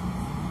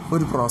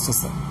ഒരു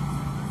പ്രോസസ്സ്.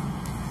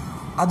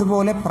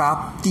 അതുപോലെ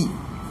പ്രാപ്തി,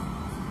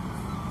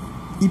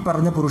 ഈ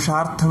പറഞ്ഞ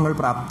പുരുഷാർത്ഥങ്ങൾ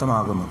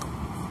പ്രാപ്തമാകുന്നത്.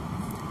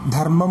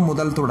 ധർമ്മം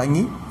മുതൽ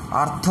തുടങ്ങി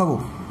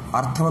അർത്ഥവും,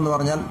 അർത്ഥമെന്ന്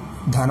പറഞ്ഞാൽ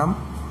ധനം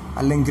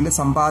അല്ലെങ്കിൽ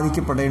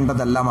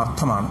സമ്പാദിക്കപ്പെടേണ്ടതെല്ലാം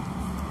അർത്ഥമാണ്.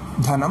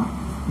 ധനം,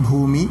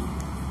 ഭൂമി,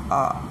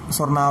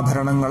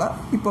 സ്വർണ്ണാഭരണങ്ങൾ,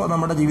 ഇപ്പോൾ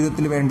നമ്മുടെ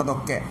ജീവിതത്തിൽ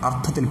വേണ്ടതൊക്കെ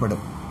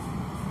അർത്ഥത്തിൽപ്പെടും.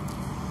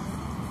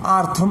 ആ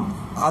അർത്ഥം,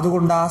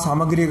 അതുകൊണ്ട് ആ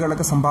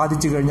സാമഗ്രികളൊക്കെ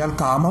സമ്പാദിച്ചു കഴിഞ്ഞാൽ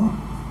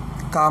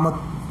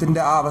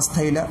കാമത്തിൻ്റെ ആ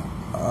അവസ്ഥയിൽ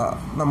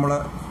നമ്മൾ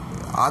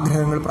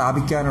ആഗ്രഹങ്ങൾ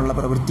പ്രാപിക്കാനുള്ള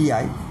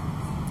പ്രവൃത്തിയായി.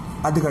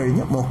 അത്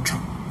കഴിഞ്ഞ് മോക്ഷം,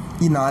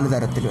 ഈ 4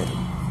 തരത്തിൽ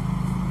വരും.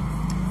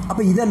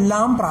 അപ്പം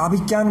ഇതെല്ലാം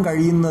പ്രാപിക്കാൻ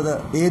കഴിയുന്നത്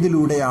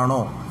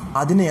ഏതിലൂടെയാണോ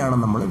അതിനെയാണ്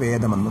നമ്മൾ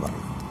വേദമെന്ന്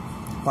പറയുന്നത്.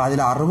 അപ്പം അതിൽ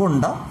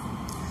അറിവുണ്ട്,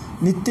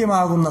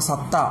 നിത്യമാകുന്ന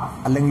സത്ത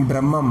അല്ലെങ്കിൽ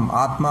ബ്രഹ്മം,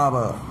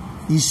 ആത്മാവ്,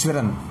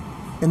 ഈശ്വരൻ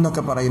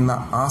എന്നൊക്കെ പറയുന്ന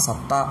ആ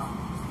സത്ത,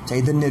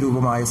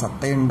 ചൈതന്യരൂപമായ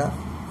സത്തയുണ്ട്,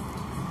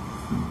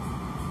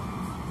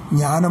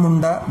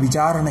 ജ്ഞാനമുണ്ട്,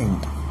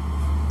 വിചാരണയുണ്ട്.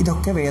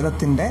 ഇതൊക്കെ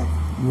വേദത്തിൻ്റെ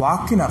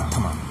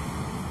വാക്കിനർത്ഥമാണ്.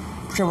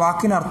 പക്ഷെ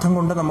വാക്കിനർത്ഥം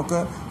കൊണ്ട് നമുക്ക്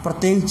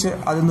പ്രത്യേകിച്ച്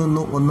അതിൽ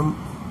നിന്നും ഒന്നും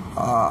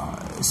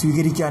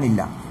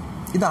സ്വീകരിക്കാനില്ല.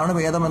 ഇതാണ്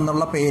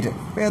വേദമെന്നുള്ള പേര്.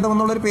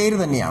 വേദമെന്നുള്ളൊരു പേര്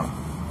തന്നെയാണ്.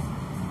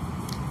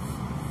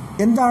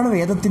 എന്താണ്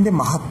വേദത്തിൻ്റെ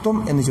മഹത്വം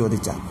എന്ന്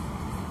ചോദിച്ചാൽ,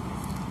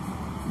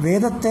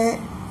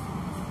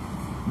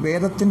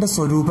 വേദത്തിൻ്റെ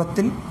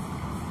സ്വരൂപത്തിൽ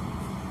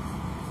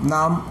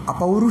നാം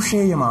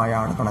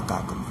അപൗരുഷേയമായാണ്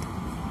കണക്കാക്കുന്നത്.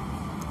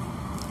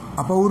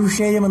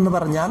 അപൗരുഷേയമെന്ന്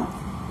പറഞ്ഞാൽ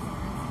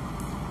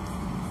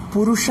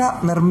പുരുഷ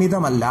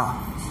നിർമ്മിതമല്ല,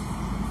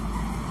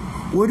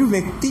 ഒരു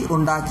വ്യക്തി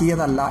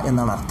ഉണ്ടാക്കിയതല്ല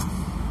എന്നാണ് അർത്ഥം.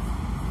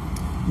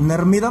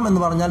 നിർമ്മിതം എന്ന്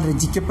പറഞ്ഞാൽ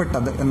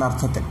രചിക്കപ്പെട്ടത്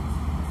എന്നർത്ഥത്തിൽ.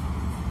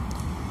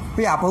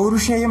 ഇപ്പോൾ ഈ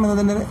അപൗരുഷേയം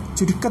എന്നതിൻ്റെ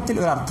ചുരുക്കത്തിൽ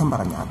ഒരർത്ഥം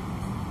പറഞ്ഞാൽ,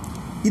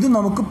 ഇത്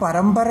നമുക്ക്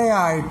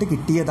പരമ്പരയായിട്ട്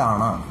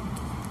കിട്ടിയതാണ്.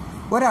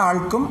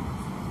 ഒരാൾക്കും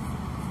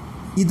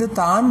ഇത്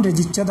താൻ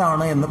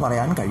രചിച്ചതാണ് എന്ന്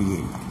പറയാൻ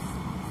കഴിയില്ല.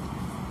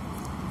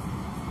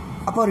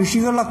 അപ്പോൾ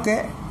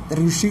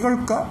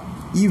ഋഷികൾക്ക്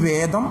ഈ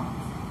വേദം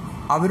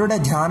അവരുടെ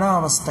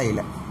ധ്യാനാവസ്ഥയിൽ,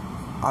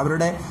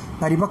 അവരുടെ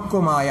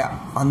പരിപക്വമായ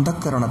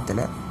അന്ധഃകരണത്തിൽ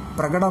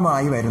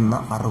പ്രകടമായി വരുന്ന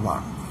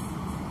അറിവാണ്.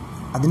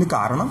 അതിന്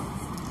കാരണം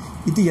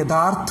ഇത്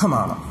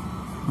യഥാർത്ഥമാണ്,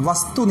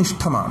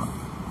 വസ്തുനിഷ്ഠമാണ്.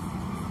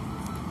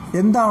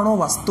 എന്താണോ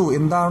വസ്തു,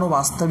 എന്താണോ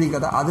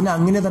വാസ്തവികത, അതിനെ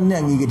അങ്ങനെ തന്നെ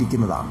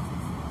അംഗീകരിക്കുന്നതാണ്.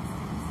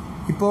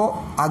 ഇപ്പോൾ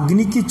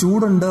അഗ്നിക്ക്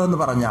ചൂടുണ്ട് എന്ന്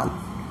പറഞ്ഞാൽ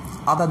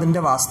അതതിൻ്റെ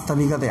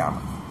വാസ്തവികതയാണ്.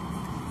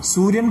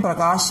 സൂര്യൻ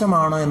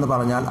പ്രകാശമാണ് എന്ന്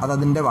പറഞ്ഞാൽ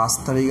അതതിൻ്റെ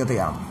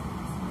വാസ്തവികതയാണ്.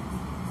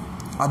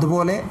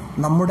 അതുപോലെ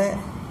നമ്മുടെ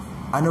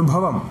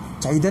അനുഭവം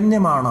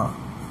ചൈതന്യമാണ്,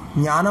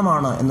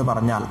 ജ്ഞാനമാണ് എന്ന്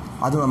പറഞ്ഞാൽ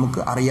അത് നമുക്ക്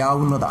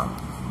അറിയാവുന്നതാണ്.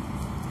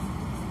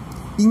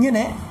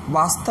 ഇങ്ങനെ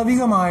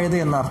വാസ്തവികമായത്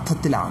എന്ന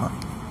അർത്ഥത്തിലാണ്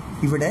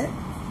ഇവിടെ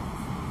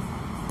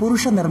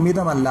പുരുഷ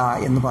നിർമ്മിതമല്ല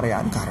എന്ന്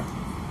പറയാൻ കാരണം.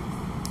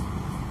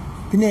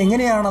 പിന്നെ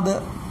എങ്ങനെയാണത്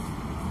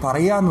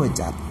പറയാന്ന്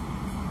വെച്ചാൽ,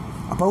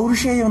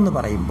 അപൗരുഷേയം എന്ന്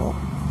പറയുമ്പോൾ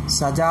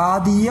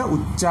സജാതീയ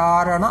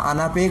ഉച്ചാരണ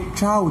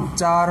അനപേക്ഷ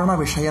ഉച്ചാരണ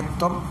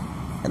വിഷയത്വം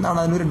എന്നാണ്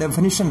അതിനൊരു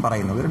ഡെഫിനിഷൻ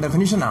പറയുന്നത്. ഒരു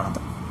ഡെഫിനിഷനാണത്.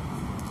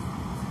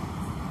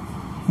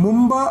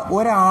 മുമ്പ്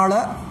ഒരാൾ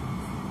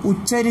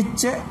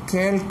ഉച്ചരിച്ച്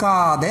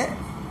കേൾക്കാതെ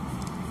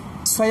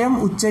സ്വയം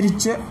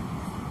ഉച്ചരിച്ച്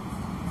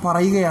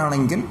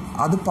പറയുകയാണെങ്കിൽ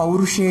അത്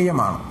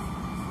പൗരുഷേയമാണ്.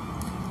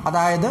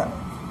 അതായത്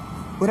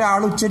ഒരാൾ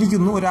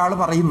ഉച്ചരിക്കുന്നു, ഒരാൾ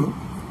പറയുന്നു,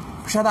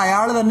 പക്ഷെ അത്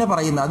അയാൾ തന്നെ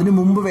പറയുന്നു, അതിനു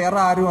മുമ്പ് വേറെ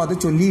ആരും അത്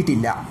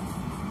ചൊല്ലിയിട്ടില്ല.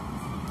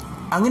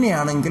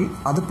 അങ്ങനെയാണെങ്കിൽ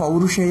അത്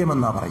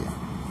പൗരുഷേയമെന്നാണ് പറയുക.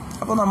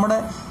 അപ്പോൾ നമ്മുടെ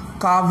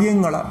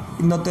കാവ്യങ്ങൾ,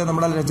 ഇന്നത്തെ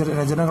നമ്മുടെ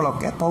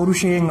രചനകളൊക്കെ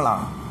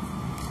പൗരുഷേയങ്ങളാണ്.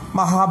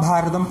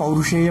 മഹാഭാരതം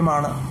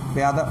പൗരുഷേയമാണ്,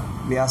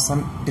 വ്യാസൻ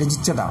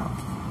രചിച്ചതാണ്.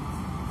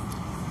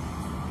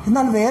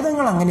 എന്നാൽ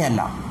വേദങ്ങൾ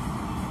അങ്ങനെയല്ല.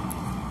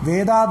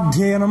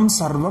 വേദാധ്യയനം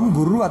സർവം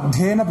ഗുരു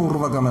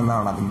അധ്യയനപൂർവകം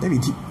എന്നാണ് അതിൻ്റെ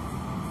വിധി.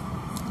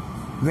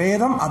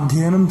 വേദം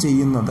അധ്യയനം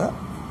ചെയ്യുന്നത്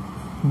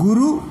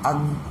ഗുരു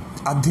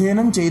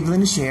അധ്യയനം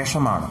ചെയ്തതിന്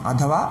ശേഷമാണ്,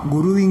 അഥവാ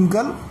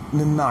ഗുരുവിങ്കൽ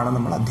നിന്നാണ്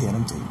നമ്മൾ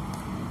അധ്യയനം ചെയ്യുന്നത്.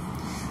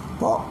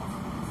 അപ്പോൾ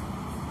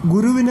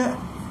ഗുരുവിൻ്റെ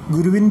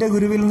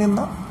ഗുരുവിൽ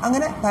നിന്ന്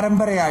അങ്ങനെ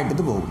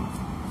പരമ്പരയായിട്ടിത് പോകും.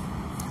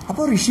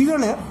 അപ്പോൾ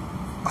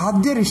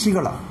ആദ്യ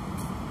ഋഷികൾ,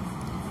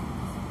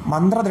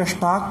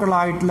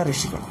 മന്ത്രദ്രഷ്ടാക്കളായിട്ടുള്ള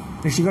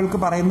ഋഷികൾക്ക്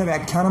പറയുന്ന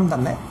വ്യാഖ്യാനം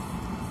തന്നെ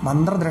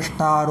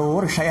മന്ത്രദ്രഷ്ടാരോ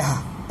ഋഷയ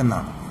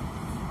എന്നാണ്.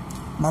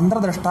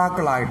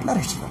 മന്ത്രദ്രഷ്ടാക്കളായിട്ടുള്ള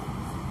ഋഷികൾ.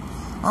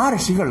 ആ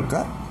ഋഷികൾക്ക്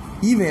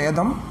ഈ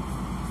വേദം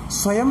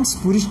സ്വയം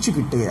സ്ഫുരിച്ചു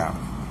കിട്ടുകയാണ്.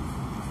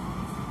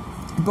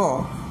 ഇപ്പോൾ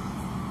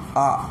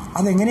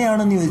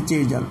അതെങ്ങനെയാണെന്ന് ചോദിച്ചു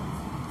കഴിഞ്ഞാൽ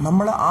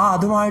നമ്മൾ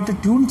അതുമായിട്ട്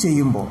ട്യൂൺ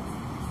ചെയ്യുമ്പോൾ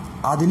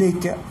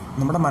അതിലേക്ക്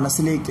നമ്മുടെ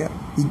മനസ്സിലേക്ക്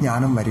ഈ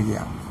ജ്ഞാനം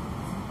വരികയാണ്.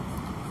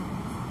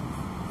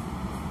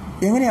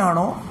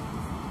 എങ്ങനെയാണോ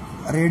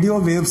റേഡിയോ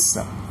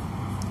വേവ്സ്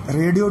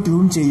റേഡിയോ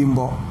ട്യൂൺ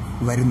ചെയ്യുമ്പോൾ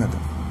വരുന്നത്,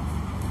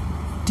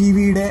 ടി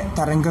വിയുടെ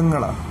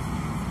തരംഗങ്ങൾ,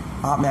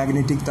 ആ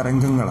മാഗ്നറ്റിക്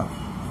തരംഗങ്ങൾ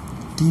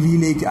ടി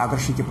വിയിലേക്ക്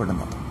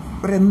ആകർഷിക്കപ്പെടുന്നത്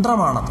ഒരു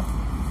യന്ത്രമാണത്.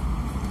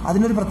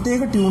 അതിനൊരു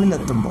പ്രത്യേക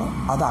ട്യൂണിലെത്തുമ്പോൾ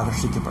അത്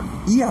ആകർഷിക്കപ്പെടും.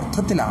 ഈ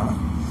അർത്ഥത്തിലാണ്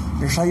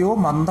ഋഷയോ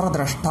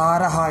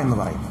മന്ത്രദ്രഷ്ടാരഹ എന്ന്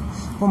പറയുന്നത്.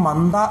 അപ്പോൾ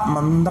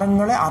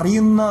മന്ത്രങ്ങളെ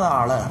അറിയുന്ന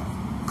ആള്,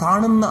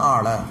 കാണുന്ന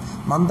ആള്,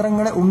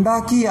 മന്ത്രങ്ങളെ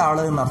ഉണ്ടാക്കിയ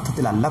ആള് എന്ന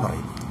അർത്ഥത്തിലല്ല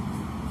പറയുന്നത്.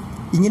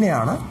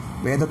 ഇങ്ങനെയാണ്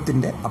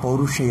വേദത്തിൻ്റെ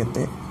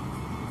അപൗരുഷേയത്തെ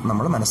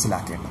നമ്മൾ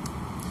മനസ്സിലാക്കേണ്ടത്.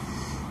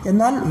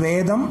 എന്നാൽ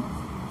വേദം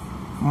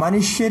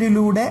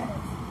മനുഷ്യരിലൂടെ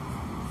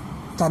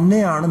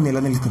തന്നെയാണ്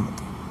നിലനിൽക്കുന്നത്.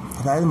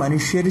 അതായത്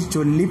മനുഷ്യർ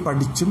ചൊല്ലി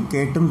പഠിച്ചും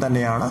കേട്ടും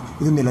തന്നെയാണ്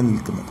ഇത്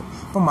നിലനിൽക്കുന്നത്.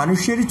 അപ്പം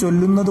മനുഷ്യർ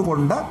ചൊല്ലുന്നത്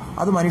കൊണ്ട്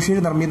അത് മനുഷ്യർ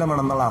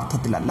നിർമ്മിതമാണെന്നുള്ള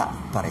അർത്ഥത്തിലല്ല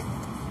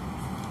പറയുന്നത്.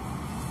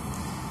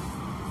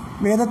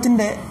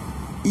 വേദത്തിൻ്റെ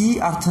ഈ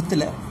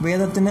അർത്ഥത്തിൽ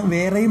വേദത്തിന്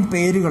വേറെയും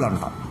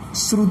പേരുകളുണ്ട്.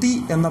 ശ്രുതി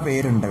എന്ന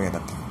പേരുണ്ട്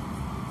വേദത്തിന്.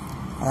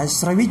 അതായത്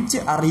ശ്രവിച്ച്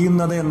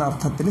അറിയുന്നത് എന്ന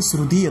അർത്ഥത്തിൽ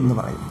ശ്രുതി എന്ന്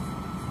പറയും.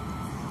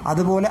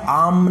 അതുപോലെ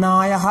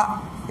ആംനായ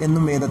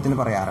എന്നും വേദത്തിന്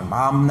പറയാറുണ്ട്.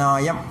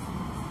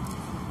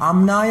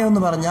 ആംനായം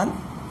എന്ന് പറഞ്ഞാൽ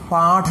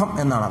പാഠം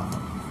എന്നാണ്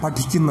അർത്ഥം.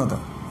 പഠിക്കുന്നത്,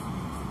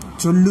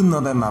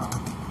 ചൊല്ലുന്നത് എന്ന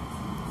അർത്ഥത്തിൽ.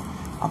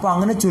 അപ്പോൾ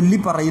അങ്ങനെ ചൊല്ലി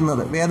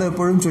പറയുന്നത്, വേദം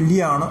എപ്പോഴും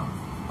ചൊല്ലിയാണ്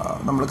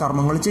നമ്മൾ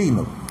കർമ്മങ്ങൾ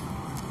ചെയ്യുന്നത്,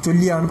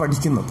 ചൊല്ലിയാണ്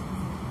പഠിക്കുന്നത്.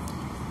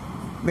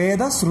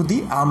 വേദ, ശ്രുതി,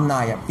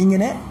 ആംനായം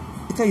ഇങ്ങനെ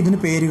ഒക്കെ ഇതിന്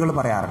പേരുകൾ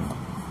പറയാറുണ്ട്.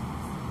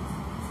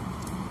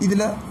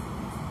 ഇതിൽ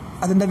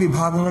അതിൻ്റെ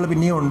വിഭാഗങ്ങൾ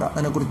പിന്നെയും ഉണ്ട്,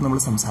 അതിനെക്കുറിച്ച് നമ്മൾ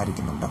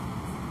സംസാരിക്കുന്നുണ്ട്.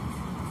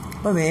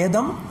 അപ്പോൾ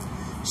വേദം,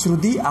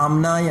 ശ്രുതി,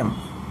 ആംനായം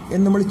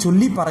എന്ന് നമ്മൾ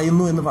ചൊല്ലി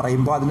പറയുന്നു എന്ന്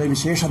പറയുമ്പോൾ അതിനൊരു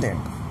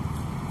വിശേഷതയുണ്ട്.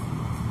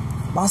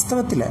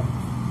 വാസ്തവത്തിൽ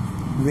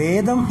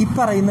വേദം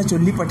പറയുന്ന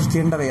ചൊല്ലി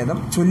പഠിക്കേണ്ട വേദം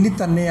ചൊല്ലി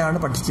തന്നെയാണ്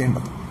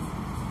പഠിക്കേണ്ടത്.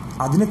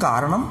 അതിന്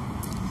കാരണം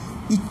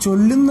ഈ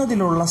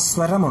ചൊല്ലുന്നതിലുള്ള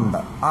സ്വരമുണ്ട്,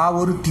 ആ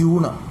ഒരു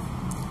ട്യൂണ്,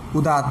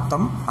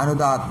 ഉദാത്തം,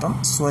 അനുദാത്തം,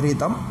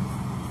 സ്വരിതം,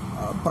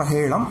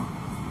 പ്രഹേളം,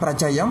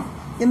 പ്രചയം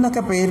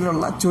എന്നൊക്കെ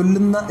പേരിലുള്ള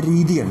ചൊല്ലുന്ന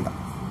രീതിയുണ്ട്.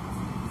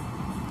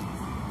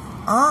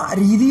 ആ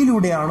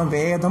രീതിയിലൂടെയാണ്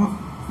വേദം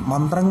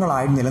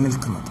മന്ത്രങ്ങളായി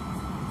നിലനിൽക്കുന്നത്.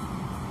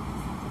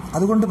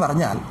 അതുകൊണ്ട്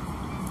പറഞ്ഞാൽ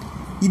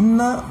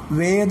ഇന്ന്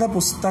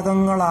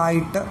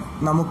വേദപുസ്തകങ്ങളായിട്ട്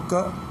നമുക്ക്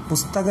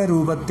പുസ്തക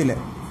രൂപത്തിൽ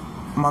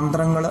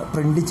മന്ത്രങ്ങൾ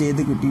പ്രിൻ്റ്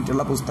ചെയ്ത്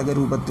കിട്ടിയിട്ടുള്ള പുസ്തക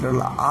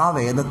രൂപത്തിലുള്ള ആ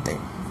വേദത്തെ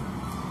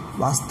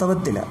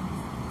വാസ്തവത്തിൽ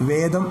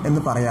വേദം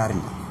എന്ന്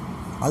പറയാറില്ല.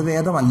 അത്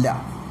വേദമല്ല.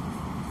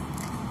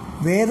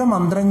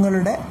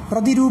 വേദമന്ത്രങ്ങളുടെ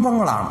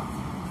പ്രതിരൂപങ്ങളാണ്.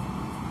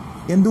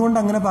 എന്തുകൊണ്ട്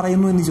അങ്ങനെ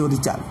പറയുന്നു എന്ന്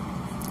ചോദിച്ചാൽ,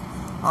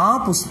 ആ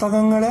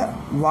പുസ്തകങ്ങൾ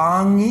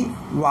വാങ്ങി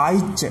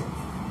വായിച്ച്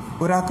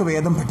ഒരാൾക്ക്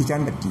വേദം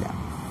പഠിക്കാൻ പറ്റില്ല.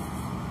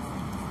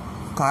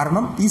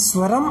 കാരണം ഈ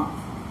സ്വരം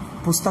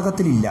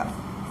പുസ്തകത്തിലില്ല.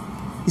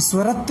 ഈ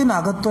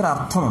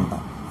സ്വരത്തിനകത്തൊരർത്ഥമുണ്ട്.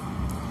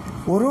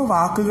 ഓരോ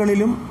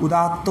വാക്കുകളിലും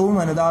ഉദാത്തവും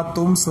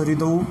അനുദാത്തവും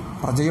സ്വരിതവും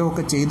പ്രചയവും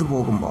ഒക്കെ ചെയ്തു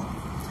പോകുമ്പോൾ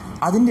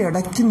അതിൻ്റെ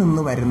ഇടയ്ക്ക്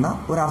നിന്ന് വരുന്ന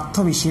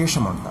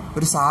ഒരർത്ഥവിശേഷമുണ്ട്,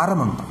 ഒരു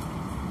സാരമുണ്ട്.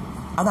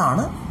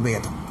 അതാണ്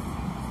വേദം.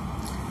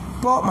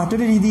 ഇപ്പോൾ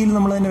മറ്റൊരു രീതിയിൽ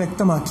നമ്മൾ തന്നെ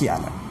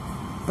വ്യക്തമാക്കിയാൽ,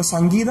 ഇപ്പോൾ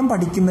സംഗീതം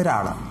പഠിക്കുന്ന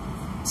ഒരാൾ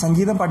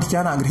സംഗീതം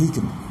പഠിക്കാൻ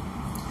ആഗ്രഹിക്കുന്നു.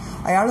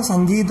 അയാൾ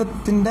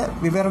സംഗീതത്തിൻ്റെ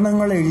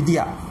വിവരണങ്ങൾ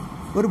എഴുതിയ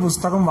ഒരു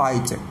പുസ്തകം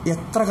വായിച്ച്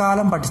എത്ര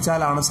കാലം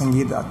പഠിച്ചാലാണ്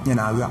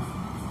സംഗീതജ്ഞനാകുക?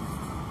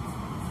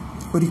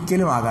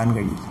 ഒരിക്കലും ആകാൻ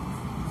കഴിയില്ല.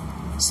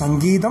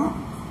 സംഗീതം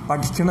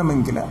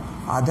പഠിക്കണമെങ്കിൽ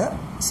അത്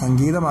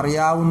സംഗീതം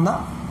അറിയാവുന്ന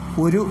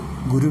ഒരു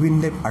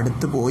ഗുരുവിൻ്റെ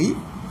അടുത്ത് പോയി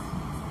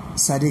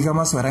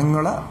സരിഗമ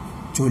സ്വരങ്ങൾ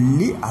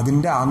ചൊല്ലി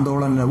അതിൻ്റെ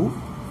ആന്തോളനവും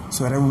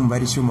സ്വരവും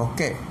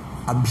വരിശുമൊക്കെ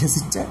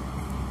അഭ്യസിച്ച്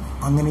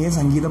അങ്ങനെ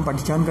സംഗീതം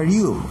പഠിക്കാൻ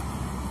കഴിയുള്ളൂ.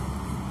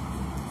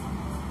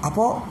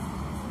 അപ്പോൾ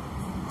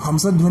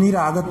ഹംസധ്വനി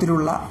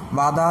രാഗത്തിലുള്ള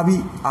വാതാപി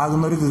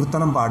ആകുന്നൊരു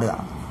കീർത്തനം പാടുക.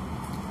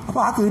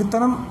 അപ്പോൾ ആ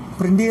കീർത്തനം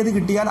പ്രിൻ്റ് ചെയ്ത്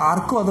കിട്ടിയാൽ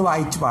ആർക്കും അത്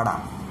വായിച്ച് പാടാം.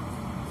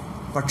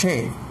 പക്ഷേ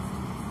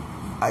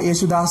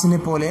യേശുദാസിനെ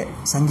പോലെ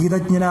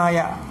സംഗീതജ്ഞനായ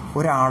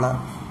ഒരാൾ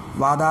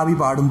വാതാപി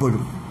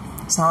പാടുമ്പോഴും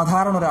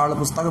സാധാരണ ഒരാൾ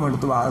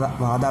പുസ്തകമെടുത്ത്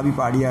വാതാപി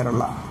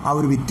പാടിയാലുള്ള ആ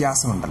ഒരു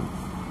വ്യത്യാസമുണ്ടല്ലോ,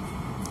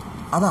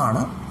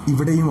 അതാണ്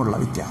ഇവിടെയുമുള്ള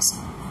വ്യത്യാസം.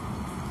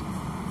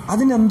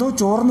 അതിനെന്തോ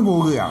ചോർന്നു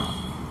പോകുകയാണ്.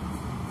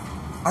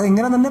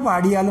 അതെങ്ങനെ തന്നെ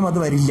പാടിയാലും അത്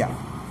വരില്ല.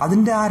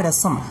 അതിൻ്റെ ആ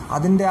രസം,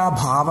 അതിൻ്റെ ആ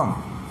ഭാവം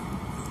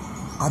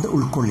അത്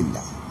ഉൾക്കൊള്ളില്ല.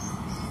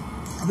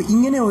 അപ്പം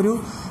ഇങ്ങനെ ഒരു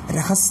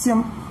രഹസ്യം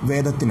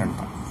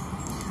വേദത്തിനുണ്ട്.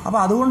 അപ്പോൾ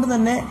അതുകൊണ്ട്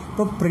തന്നെ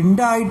ഇപ്പോൾ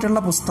പ്രിൻ്റായിട്ടുള്ള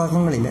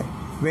പുസ്തകങ്ങളിൽ,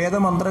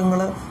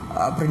 വേദമന്ത്രങ്ങൾ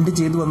പ്രിൻ്റ്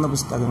ചെയ്തു വന്ന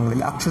പുസ്തകങ്ങളിൽ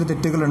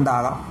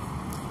അക്ഷരത്തെറ്റുകളുണ്ടാകാം,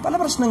 പല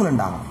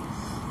പ്രശ്നങ്ങളുണ്ടാകാം.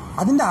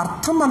 അതിൻ്റെ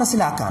അർത്ഥം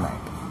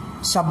മനസ്സിലാക്കാനായിട്ട്,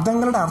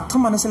 ശബ്ദങ്ങളുടെ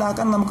അർത്ഥം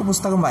മനസ്സിലാക്കാൻ നമുക്ക്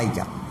പുസ്തകം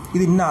വായിക്കാം,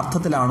 ഇത് ഇന്ന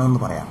അർത്ഥത്തിലാണ് എന്ന്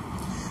പറയാം.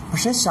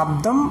 പക്ഷേ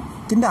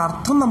ശബ്ദത്തിൻ്റെ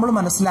അർത്ഥം നമ്മൾ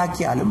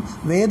മനസ്സിലാക്കിയാലും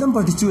വേദം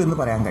പഠിച്ചു എന്ന്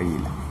പറയാൻ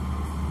കഴിയില്ല.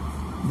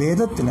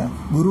 വേദത്തിന്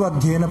ഗുരു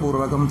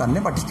അധ്യയനപൂർവകം തന്നെ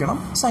പഠിക്കണം,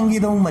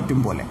 സംഗീതവും മറ്റും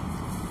പോലെ.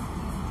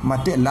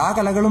 മറ്റ് എല്ലാ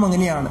കലകളും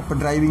അങ്ങനെയാണ്. ഇപ്പോൾ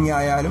ഡ്രൈവിംഗ്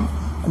ആയാലും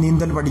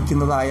നീന്തൽ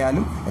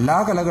പഠിക്കുന്നതായാലും എല്ലാ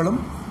കലകളും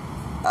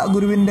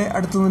ഗുരുവിൻ്റെ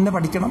അടുത്ത് തന്നെ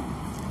പഠിക്കണം.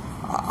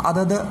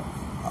 അതത്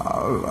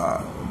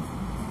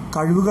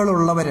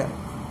കഴിവുകളുള്ളവർ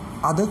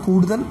അത്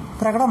കൂടുതൽ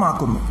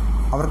പ്രകടമാക്കുന്നു,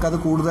 അവർക്കത്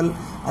കൂടുതൽ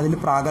അതിൽ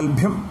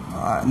പ്രാഗൽഭ്യം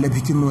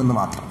ലഭിക്കുന്നുവെന്ന്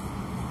മാത്രം.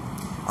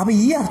 അപ്പോൾ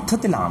ഈ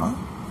അർത്ഥത്തിലാണ്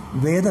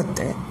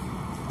വേദത്തെ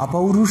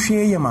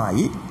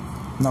അപൗരുഷേയമായി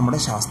നമ്മുടെ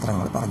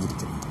ശാസ്ത്രങ്ങൾ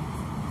പറഞ്ഞിരിക്കുന്നത്.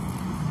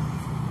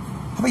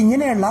 അപ്പോൾ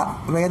ഇങ്ങനെയുള്ള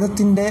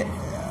വേദത്തിൻ്റെ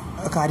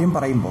കാര്യം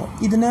പറയുമ്പോൾ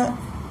ഇതിന്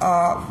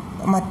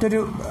മറ്റൊരു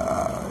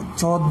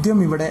ചോദ്യം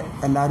ഇവിടെ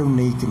എല്ലാവരും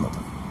ഉന്നയിക്കുന്നത്,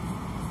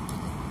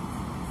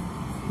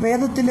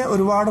 വേദത്തിൽ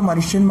ഒരുപാട്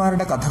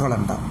മനുഷ്യന്മാരുടെ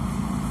കഥകളുണ്ട്,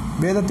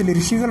 വേദത്തിൽ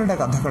ഋഷികളുടെ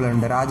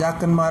കഥകളുണ്ട്,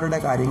 രാജാക്കന്മാരുടെ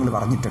കാര്യങ്ങൾ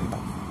പറഞ്ഞിട്ടുണ്ട്.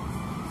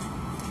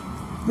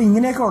 അപ്പം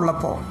ഇങ്ങനെയൊക്കെ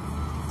ഉള്ളപ്പോൾ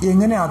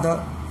എങ്ങനെ അത്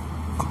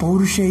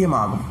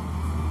അപൗരുഷേയമാകും?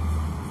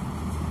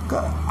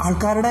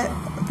 ആൾക്കാരുടെ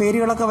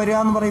പേരുകളൊക്കെ വരിക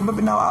എന്ന് പറയുമ്പോൾ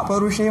പിന്നെ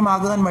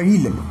അപൗരുഷേയമാകാൻ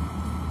വഴിയില്ലല്ലോ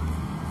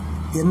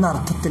എന്ന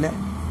അർത്ഥത്തിൽ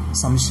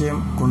സംശയം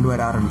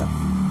കൊണ്ടുവരാറുണ്ട്.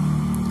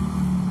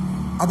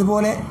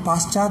 അതുപോലെ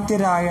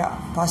പാശ്ചാത്യർ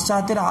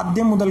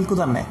ആദ്യം മുതൽക്കു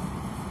തന്നെ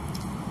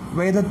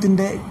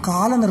വേദത്തിൻ്റെ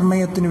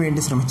കാലനിർണയത്തിനു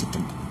വേണ്ടി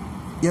ശ്രമിച്ചിട്ടുണ്ട്.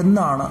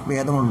 എന്നാണ്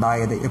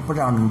വേദമുണ്ടായത്,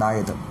 എപ്പോഴാണ്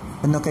ഉണ്ടായത്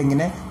എന്നൊക്കെ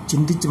ഇങ്ങനെ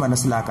ചിന്തിച്ച്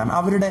മനസ്സിലാക്കാൻ,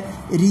 അവരുടെ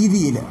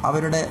രീതിയിൽ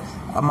അവരുടെ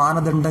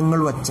മാനദണ്ഡങ്ങൾ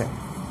വച്ച്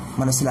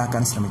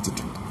മനസ്സിലാക്കാൻ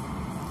ശ്രമിച്ചിട്ടുണ്ട്.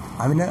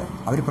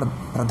 അവർ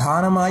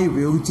പ്രധാനമായി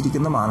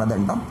ഉപയോഗിച്ചിരിക്കുന്ന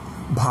മാനദണ്ഡം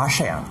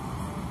ഭാഷയാണ്,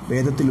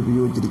 വേദത്തിൽ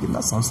ഉപയോഗിച്ചിരിക്കുന്ന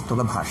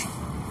സംസ്കൃത ഭാഷ.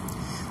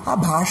 ആ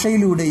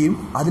ഭാഷയിലൂടെയും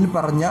അതിൽ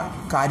പറഞ്ഞ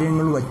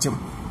കാര്യങ്ങൾ വച്ചും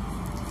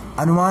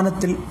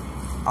അനുമാനത്തിൽ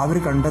അവർ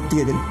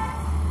കണ്ടെത്തിയതിൽ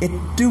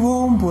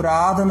ഏറ്റവും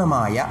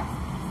പുരാതനമായ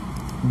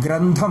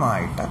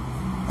ഗ്രന്ഥമായിട്ട്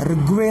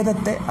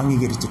ഋഗ്വേദത്തെ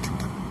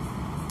അംഗീകരിച്ചിട്ടുണ്ട്.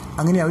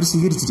 അങ്ങനെ അവർ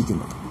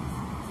സ്വീകരിച്ചിരിക്കുന്നത്.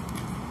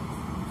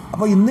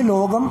 അപ്പോൾ ഇന്ന്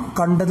ലോകം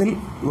കണ്ടതിൽ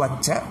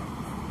വച്ച്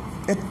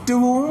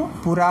ഏറ്റവും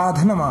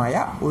പുരാതനമായ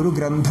ഒരു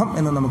ഗ്രന്ഥം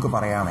എന്ന് നമുക്ക്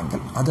പറയുകയാണെങ്കിൽ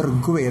അത്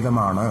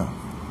ഋഗ്വേദമാണ്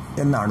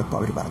എന്നാണ് ഇപ്പോൾ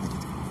അവർ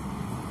പറഞ്ഞിരിക്കുന്നത്.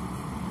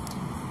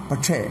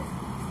 പക്ഷേ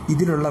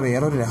ഇതിലുള്ള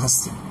വേറൊരു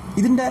രഹസ്യം,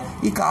 ഇതിൻ്റെ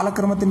ഈ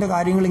കാലക്രമത്തിൻ്റെ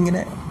കാര്യങ്ങൾ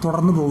ഇങ്ങനെ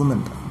തുടർന്നു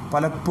പോകുന്നുണ്ട്.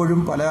 പലപ്പോഴും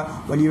പല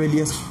വലിയ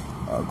വലിയ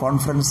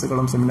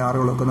കോൺഫറൻസുകളും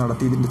സെമിനാറുകളും ഒക്കെ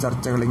നടത്തി ഇതിൻ്റെ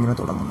ചർച്ചകൾ ഇങ്ങനെ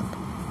തുടങ്ങുന്നുണ്ട്.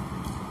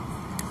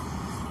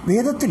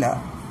 വേദത്തിൽ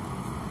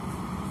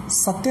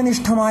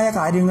സത്യനിഷ്ഠമായ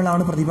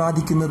കാര്യങ്ങളാണ്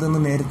പ്രതിപാദിക്കുന്നതെന്ന്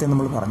നേരത്തെ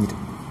നമ്മൾ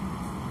പറഞ്ഞിരുന്നു.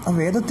 ആ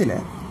വേദത്തിൽ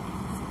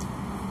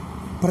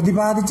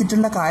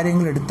പ്രതിപാദിച്ചിട്ടുള്ള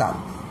കാര്യങ്ങൾ എടുത്താൽ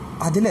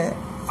അതിൽ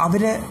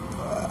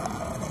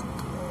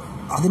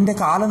അതിൻ്റെ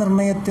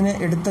കാലനിർണയത്തിന്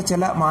എടുത്ത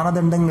ചില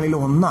മാനദണ്ഡങ്ങളിൽ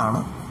ഒന്നാണ്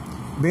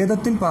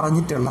വേദത്തിൽ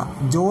പറഞ്ഞിട്ടുള്ള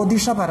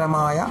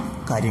ജ്യോതിഷപരമായ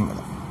കാര്യങ്ങൾ.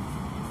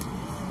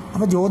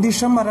 അപ്പോൾ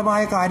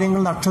ജ്യോതിഷപരമായ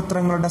കാര്യങ്ങൾ,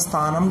 നക്ഷത്രങ്ങളുടെ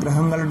സ്ഥാനം,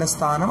 ഗ്രഹങ്ങളുടെ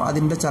സ്ഥാനം,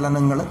 അതിൻ്റെ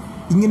ചലനങ്ങൾ,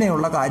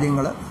 ഇങ്ങനെയുള്ള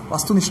കാര്യങ്ങൾ,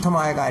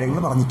 വസ്തുനിഷ്ഠമായ കാര്യങ്ങൾ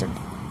പറഞ്ഞിട്ടുണ്ട്.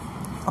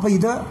 അപ്പോൾ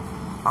ഇത്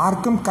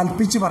ആർക്കും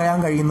കൽപ്പിച്ച് പറയാൻ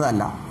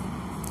കഴിയുന്നതല്ല.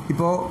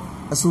 ഇപ്പോൾ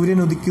സൂര്യൻ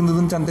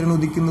ഉദിക്കുന്നതും ചന്ദ്രൻ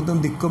ഉദിക്കുന്നതും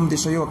ദിക്കും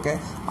ദിശയും ഒക്കെ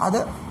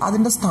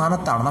അതിൻ്റെ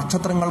സ്ഥാനത്താണ്.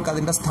 നക്ഷത്രങ്ങൾക്ക്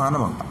അതിൻ്റെ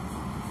സ്ഥാനമുണ്ട്.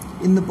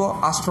 ഇന്നിപ്പോൾ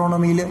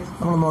ആസ്ട്രോണമിയിൽ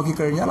നമ്മൾ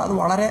നോക്കിക്കഴിഞ്ഞാൽ അത്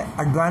വളരെ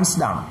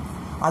അഡ്വാൻസ്ഡ് ആണ്.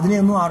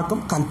 അതിനെയൊന്നും ആർക്കും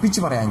കൽപ്പിച്ച്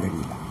പറയാൻ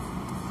കഴിയില്ല.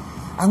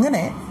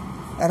 അങ്ങനെ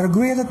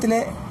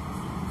ഋഗ്വേദത്തിലെ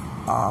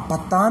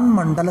 10ാം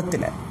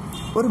മണ്ഡലത്തിലെ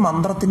ഒരു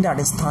മന്ത്രത്തിൻ്റെ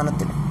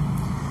അടിസ്ഥാനത്തിൽ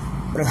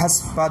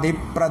ബൃഹസ്പതി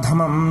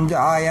പ്രഥമം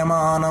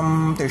ജായമാനം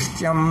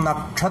തിഷ്യം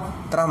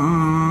നക്ഷത്രം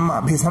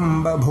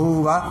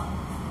അഭിസംബഭൂവ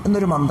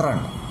എന്നൊരു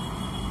മന്ത്രമുണ്ട്.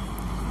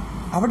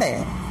 അവിടെ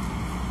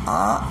ആ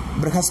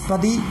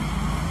ബൃഹസ്പതി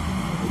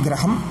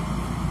ഗ്രഹം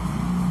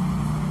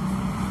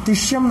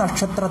തിഷ്യം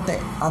നക്ഷത്രത്തെ,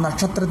 ആ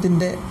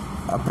നക്ഷത്രത്തിൻ്റെ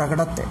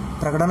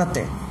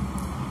പ്രകടനത്തെ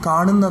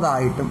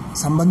കാണുന്നതായിട്ടും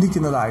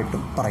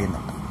സംബന്ധിക്കുന്നതായിട്ടും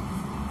പറയുന്നുണ്ട്.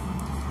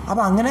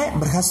 അപ്പം അങ്ങനെ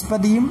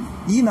ബൃഹസ്പതിയും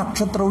ഈ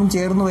നക്ഷത്രവും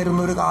ചേർന്ന് വരുന്ന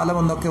ഒരു കാലം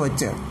എന്നൊക്കെ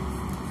വെച്ച്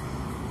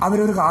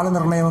അവരൊരു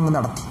കാലനിർണയം അങ്ങ്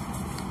നടത്തി.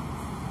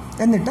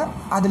 എന്നിട്ട്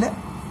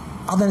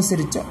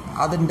അതനുസരിച്ച്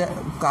അതിൻ്റെ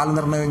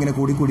കാലനിർണയം ഇങ്ങനെ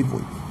കൂടി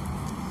പോയി.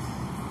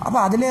 അപ്പോൾ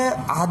അതിൽ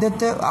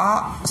ആദ്യത്തെ ആ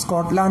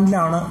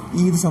സ്കോട്ട്ലാൻഡിലാണ്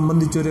ഇത്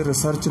സംബന്ധിച്ചൊരു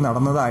റിസർച്ച്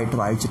നടന്നതായിട്ട്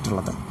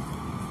വായിച്ചിട്ടുള്ളത്.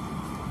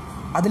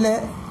 അതിൽ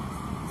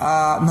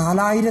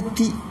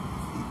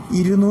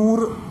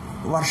 4200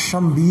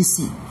 വർഷം BC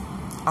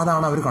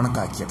അതാണ് അവർ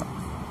കണക്കാക്കിയത്.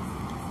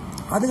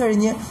 അത്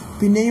കഴിഞ്ഞ്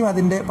പിന്നെയും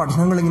അതിൻ്റെ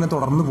പഠനങ്ങൾ ഇങ്ങനെ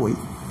തുടർന്നു പോയി.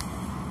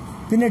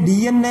 പിന്നെ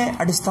DNA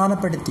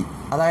അടിസ്ഥാനപ്പെടുത്തി,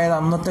 അതായത്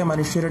അന്നത്തെ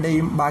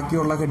മനുഷ്യരുടെയും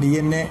ബാക്കിയുള്ളൊക്കെ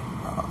DNA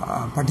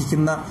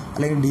പഠിക്കുന്ന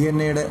അല്ലെങ്കിൽ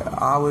DNAയുടെ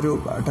ആ ഒരു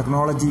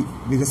ടെക്നോളജി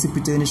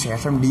വികസിപ്പിച്ചതിന്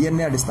ശേഷം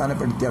DNA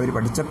അടിസ്ഥാനപ്പെടുത്തി അവർ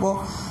പഠിച്ചപ്പോൾ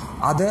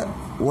അത്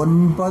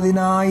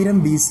 9000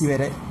 BC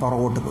വരെ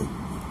പുറകോട്ട് പോയി.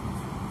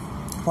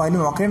 അപ്പോൾ അതിന്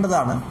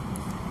നോക്കേണ്ടതാണ്,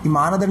 ഈ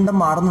മാനദണ്ഡം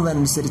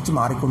മാറുന്നതനുസരിച്ച്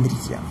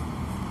മാറിക്കൊണ്ടിരിക്കുകയാണ്.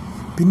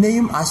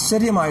 പിന്നെയും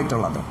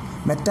ആശ്ചര്യമായിട്ടുള്ളത്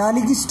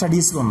മെറ്റാലിക്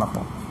സ്റ്റഡീസ്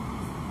വന്നപ്പോൾ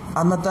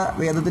അന്നത്തെ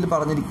വേദത്തിൽ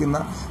പറഞ്ഞിരിക്കുന്ന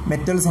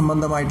മെറ്റൽ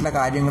സംബന്ധമായിട്ടുള്ള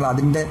കാര്യങ്ങൾ,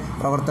 അതിൻ്റെ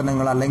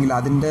പ്രവർത്തനങ്ങൾ അല്ലെങ്കിൽ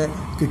അതിൻ്റെ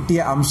കിട്ടിയ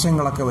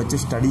അംശങ്ങളൊക്കെ വെച്ച്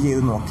സ്റ്റഡി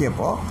ചെയ്ത്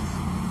നോക്കിയപ്പോൾ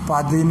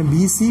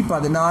BC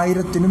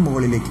 10,000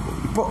 മുകളിലേക്ക് പോയി.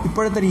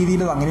 ഇപ്പോഴത്തെ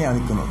രീതിയിൽ അത് അങ്ങനെയാണ്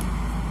നിൽക്കുന്നത്.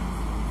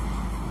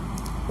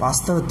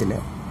 വാസ്തവത്തിൽ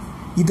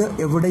ഇത്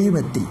എവിടെയും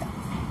എത്തില്ല.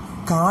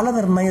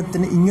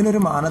 കാലനിർണയത്തിന് ഇങ്ങനൊരു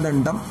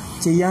മാനദണ്ഡം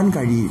ചെയ്യാൻ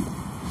കഴിയില്ല.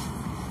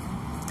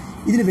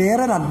 ഇതിൽ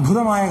വേറൊരു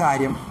അത്ഭുതമായ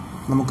കാര്യം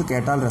നമുക്ക്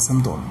കേട്ടാൽ രസം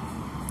തോന്നും.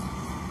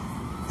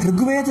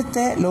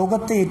 ഋഗ്വേദത്തെ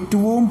ലോകത്തെ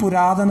ഏറ്റവും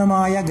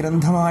പുരാതനമായ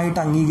ഗ്രന്ഥമായിട്ട്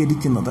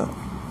അംഗീകരിക്കുന്നത്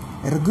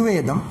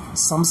ഋഗ്വേദം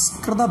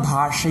സംസ്കൃത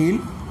ഭാഷയിൽ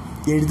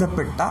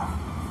എഴുതപ്പെട്ട,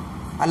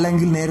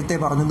 അല്ലെങ്കിൽ നേരത്തെ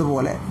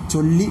പറഞ്ഞതുപോലെ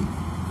ചൊല്ലി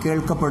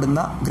കേൾക്കപ്പെടുന്ന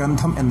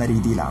ഗ്രന്ഥം എന്ന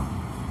രീതിയിലാണ്.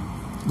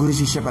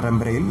 ഗുരുശിഷ്യ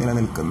പരമ്പരയിൽ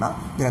നിലനിൽക്കുന്ന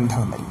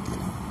ഗ്രന്ഥം എന്ന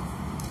രീതിയിലാണ്.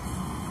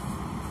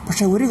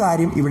 പക്ഷെ ഒരു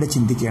കാര്യം ഇവിടെ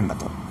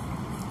ചിന്തിക്കേണ്ടത്,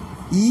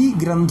 ഈ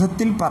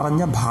ഗ്രന്ഥത്തിൽ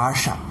പറഞ്ഞ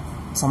ഭാഷ,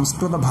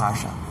 സംസ്കൃത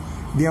ഭാഷ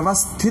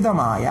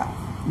വ്യവസ്ഥിതമായ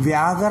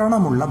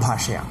വ്യാകരണമുള്ള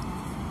ഭാഷയാണ്.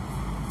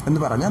 എന്ന്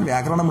പറഞ്ഞാൽ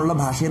വ്യാകരണമുള്ള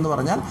ഭാഷയെന്ന്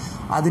പറഞ്ഞാൽ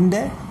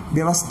അതിൻ്റെ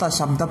വ്യവസ്ഥ,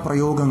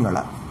 ശബ്ദപ്രയോഗങ്ങൾ,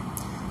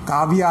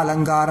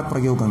 കാവ്യാലങ്കാര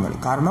പ്രയോഗങ്ങൾ.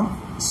 കാരണം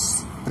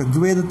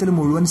ഋഗ്വേദത്തിൽ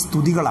മുഴുവൻ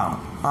സ്തുതികളാണ്.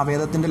 ആ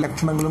വേദത്തിൻ്റെ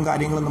ലക്ഷണങ്ങളും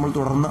കാര്യങ്ങളും നമ്മൾ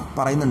തുടർന്ന്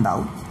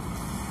പറയുന്നുണ്ടാവും.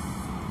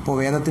 ഇപ്പോൾ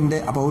വേദത്തിൻ്റെ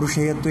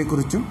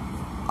അപൗരുഷേയത്തെക്കുറിച്ചും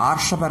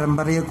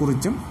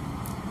ആർഷപരമ്പരയെക്കുറിച്ചും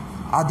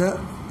അത്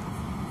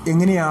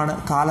എങ്ങനെയാണ്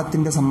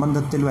കാലത്തിൻ്റെ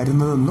സംബന്ധത്തിൽ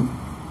വരുന്നതെന്നും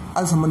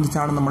അത്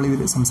സംബന്ധിച്ചാണ് നമ്മൾ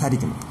ഇതിൽ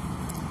സംസാരിക്കുന്നത്.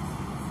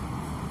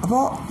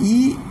 അപ്പോൾ ഈ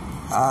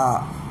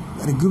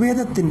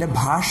ഋഗ്വേദത്തിൻ്റെ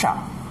ഭാഷ,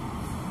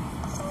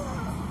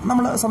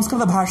 നമ്മൾ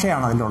സംസ്കൃത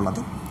ഭാഷയാണ്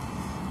അതിലുള്ളത്.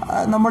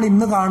 നമ്മൾ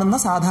ഇന്ന് കാണുന്ന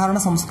സാധാരണ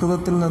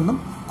സംസ്കൃതത്തിൽ നിന്നും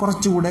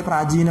കുറച്ചുകൂടെ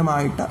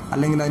പ്രാചീനമായിട്ട്,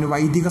 അല്ലെങ്കിൽ അതിന്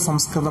വൈദിക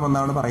സംസ്കൃതം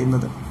എന്നാണ്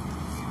പറയുന്നത്.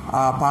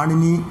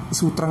 പാണിനി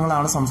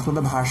സൂത്രങ്ങളാണ് സംസ്കൃത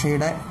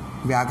ഭാഷയുടെ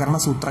വ്യാകരണ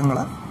സൂത്രങ്ങൾ.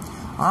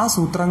 ആ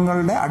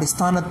സൂത്രങ്ങളുടെ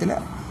അടിസ്ഥാനത്തിൽ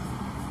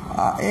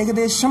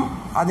ഏകദേശം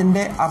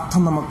അതിൻ്റെ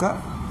അർത്ഥം നമുക്ക്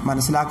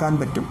മനസ്സിലാക്കാൻ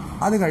പറ്റും.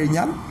 അത്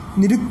കഴിഞ്ഞാൽ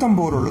നിരുക്തം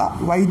പോലുള്ള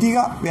വൈദിക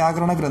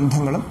വ്യാകരണ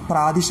ഗ്രന്ഥങ്ങളും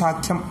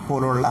പ്രാതിശാഖ്യം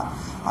പോലുള്ള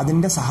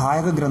അതിൻ്റെ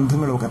സഹായക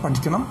ഗ്രന്ഥങ്ങളുമൊക്കെ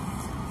പഠിക്കണം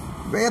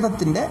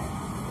വേദത്തിൻ്റെ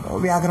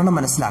വ്യാകരണം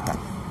മനസ്സിലാക്കാൻ.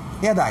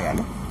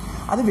 ഏതായാലും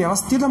അത്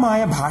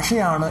വ്യവസ്ഥിതമായ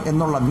ഭാഷയാണ്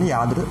എന്നുള്ളതിന്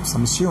യാതൊരു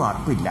സംശയവും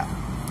ആർക്കുമില്ല.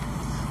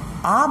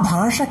 ആ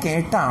ഭാഷ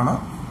കേട്ടാണ്,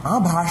 ആ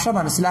ഭാഷ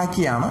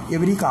മനസ്സിലാക്കിയാണ്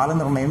ഇവർ ഈ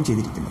കാലനിർണ്ണയം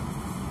ചെയ്തിരിക്കുന്നത്.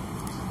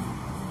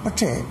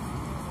 പക്ഷേ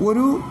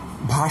ഒരു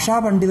ഭാഷാ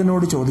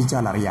പണ്ഡിതനോട്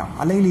ചോദിച്ചാൽ അറിയാം,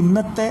 അല്ലെങ്കിൽ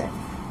ഇന്നത്തെ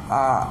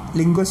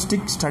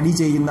ലിംഗ്വിസ്റ്റിക് സ്റ്റഡി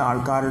ചെയ്യുന്ന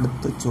ആൾക്കാരുടെ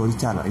അടുത്ത്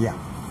ചോദിച്ചാൽ അറിയാം,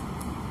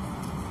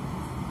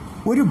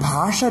 ഒരു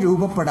ഭാഷ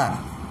രൂപപ്പെടാൻ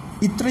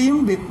ഇത്രയും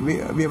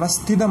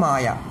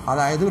വ്യവസ്ഥിതമായ,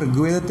 അതായത്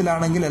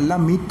ഋഗ്വേദത്തിലാണെങ്കിൽ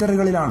എല്ലാം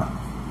മീറ്ററുകളിലാണ്,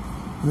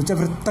 എന്നുവെച്ചാൽ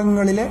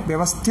വൃത്തങ്ങളിൽ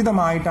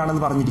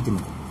വ്യവസ്ഥിതമായിട്ടാണെന്ന്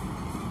പറഞ്ഞിരിക്കുന്നത്,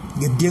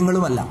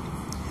 ഗദ്യങ്ങളുമല്ല.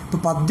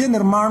 ഇപ്പോൾ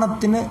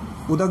പദ്യനിർമ്മാണത്തിന്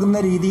ഉതകുന്ന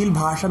രീതിയിൽ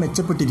ഭാഷ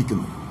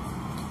മെച്ചപ്പെട്ടിരിക്കുന്നു.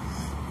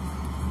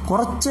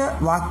 കുറച്ച്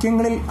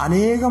വാക്യങ്ങളിൽ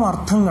അനേകം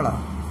അർത്ഥങ്ങൾ,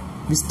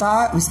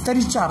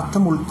 വിസ്തരിച്ച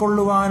അർത്ഥം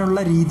ഉൾക്കൊള്ളുവാനുള്ള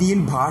രീതിയിൽ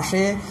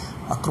ഭാഷയെ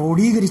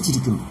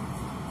ക്രോഡീകരിച്ചിരിക്കുന്നു.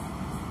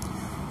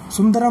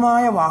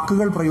 സുന്ദരമായ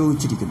വാക്കുകൾ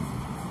പ്രയോഗിച്ചിരിക്കുന്നു.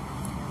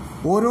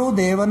 ഓരോ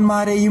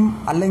ദേവന്മാരെയും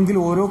അല്ലെങ്കിൽ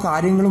ഓരോ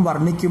കാര്യങ്ങളും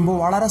വർണ്ണിക്കുമ്പോൾ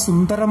വളരെ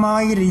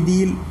സുന്ദരമായ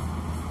രീതിയിൽ,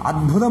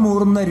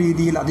 അത്ഭുതമൂർന്ന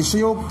രീതിയിൽ,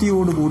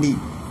 അതിശയോക്തിയോടുകൂടി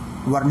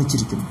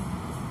വർണ്ണിച്ചിരിക്കുന്നു.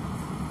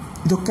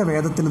 ഇതൊക്കെ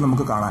വേദത്തിൽ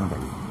നമുക്ക് കാണാൻ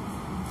കഴിയും.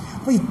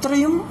 അപ്പോൾ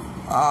ഇത്രയും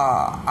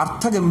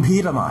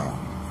അർത്ഥഗംഭീരമായ,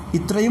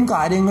 ഇത്രയും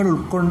കാര്യങ്ങൾ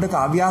ഉൾക്കൊണ്ട്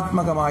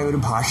കാവ്യാത്മകമായ ഒരു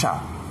ഭാഷ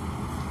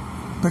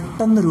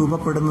പെട്ടെന്ന്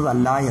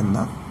രൂപപ്പെടുന്നതല്ല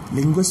എന്ന്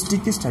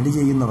ലിംഗ്വിസ്റ്റിക് സ്റ്റഡി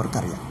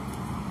ചെയ്യുന്നവർക്കറിയാം.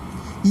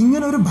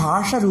 ഇങ്ങനൊരു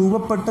ഭാഷ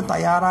രൂപപ്പെട്ട്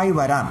തയ്യാറായി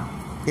വരാൻ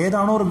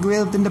ഏതാണോ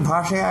ഋഗ്വേദത്തിൻ്റെ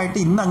ഭാഷയായിട്ട്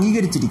ഇന്ന്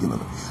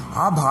അംഗീകരിച്ചിരിക്കുന്നത്,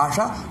 ആ ഭാഷ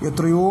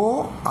എത്രയോ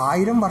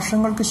 1000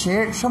 വർഷങ്ങൾക്ക്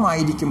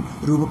ശേഷമായിരിക്കും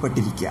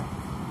രൂപപ്പെട്ടിരിക്കുക.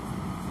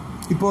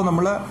 ഇപ്പോൾ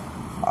നമ്മൾ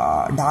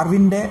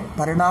ഡാർവിൻ്റെ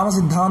പരിണാമ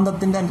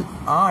സിദ്ധാന്തത്തിൻ്റെ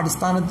ആ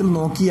അടിസ്ഥാനത്തിൽ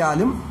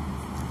നോക്കിയാലും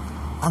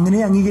അങ്ങനെ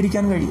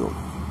അംഗീകരിക്കാൻ കഴിയുമോ?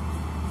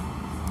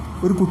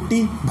 ഒരു കുട്ടി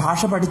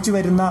ഭാഷ പഠിച്ചു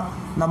വരുന്ന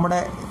നമ്മുടെ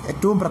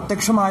ഏറ്റവും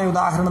പ്രത്യക്ഷമായ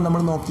ഉദാഹരണം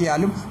നമ്മൾ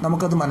നോക്കിയാലും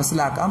നമുക്കത്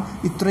മനസ്സിലാക്കാം.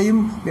 ഇത്രയും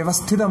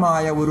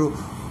വ്യവസ്ഥിതമായ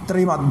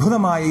ഇത്രയും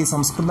അദ്ഭുതമായ ഈ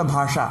സംസ്കൃത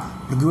ഭാഷ,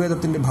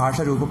 ഋഗ്വേദത്തിൻ്റെ ഭാഷ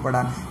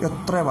രൂപപ്പെടാൻ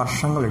എത്ര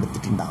വർഷങ്ങൾ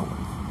എടുത്തിട്ടുണ്ടാവും.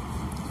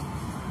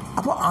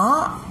 അപ്പോൾ ആ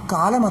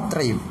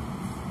കാലമത്രയും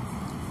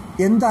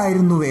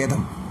എന്തായിരുന്നു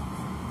വേദം?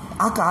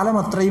 ആ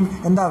കാലമത്രയും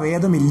എന്താ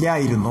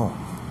വേദമില്ലായിരുന്നോ?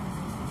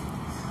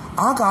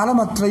 ആ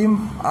കാലമത്രയും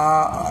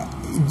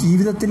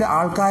ജീവിതത്തിൽ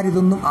ആൾക്കാർ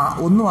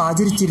ഒന്നും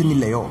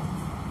ആചരിച്ചിരുന്നില്ലയോ?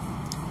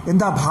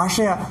 എന്താ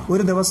ഭാഷ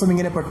ഒരു ദിവസം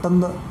ഇങ്ങനെ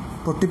പെട്ടെന്ന്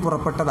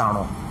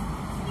പൊട്ടിപ്പുറപ്പെട്ടതാണോ?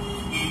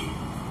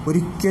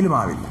 ഒരിക്കലും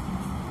ആവില്ല.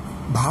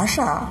 ഭാഷ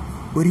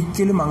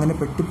ഒരിക്കലും അങ്ങനെ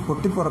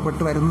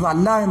പൊട്ടിപ്പുറപ്പെട്ട്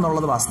വരുന്നതല്ല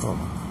എന്നുള്ളത്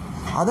വാസ്തവമാണ്.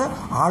 അത്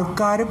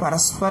ആൾക്കാർ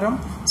പരസ്പരം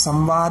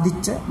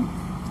സംവാദിച്ച്,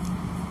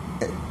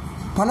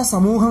 പല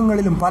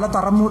സമൂഹങ്ങളിലും പല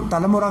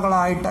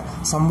തലമുറകളായിട്ട്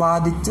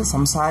സംവാദിച്ച്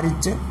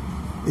സംസാരിച്ച്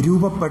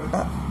രൂപപ്പെട്ട്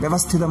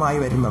വ്യവസ്ഥിതമായി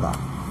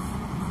വരുന്നതാണ്.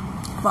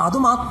 അപ്പോൾ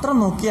അതുമാത്രം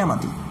നോക്കിയാൽ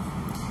മതി.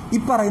 ഈ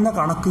പറയുന്ന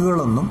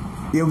കണക്കുകളൊന്നും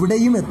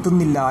എവിടെയും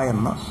എത്തുന്നില്ല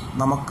എന്ന്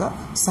നമുക്ക്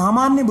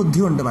സാമാന്യ ബുദ്ധി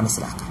കൊണ്ട്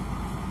മനസ്സിലാക്കാം.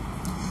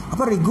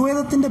 അപ്പോൾ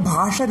ഋഗ്വേദത്തിൻ്റെ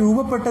ഭാഷ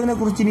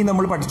രൂപപ്പെട്ടതിനെക്കുറിച്ച് ഇനി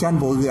നമ്മൾ പഠിക്കാൻ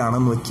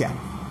പോവുകയാണെന്ന് വയ്ക്കാം.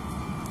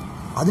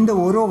 അതിൻ്റെ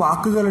ഓരോ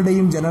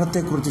വാക്കുകളുടെയും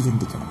ജനനത്തെക്കുറിച്ച്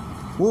ചിന്തിക്കണം.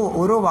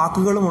 ഓരോ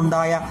വാക്കുകളും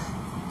ഉണ്ടായ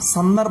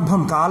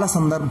സന്ദർഭം,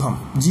 കാലസന്ദർഭം,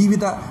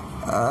 ജീവിത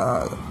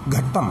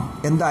ഘട്ടം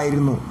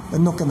എന്തായിരുന്നു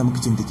എന്നൊക്കെ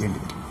നമുക്ക് ചിന്തിക്കേണ്ടി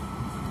വരും.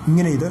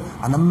 ഇങ്ങനെ ഇത്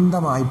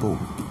അനന്തമായി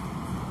പോകും.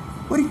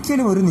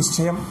 ഒരിക്കലും ഒരു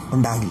നിശ്ചയം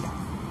ഉണ്ടാകില്ല.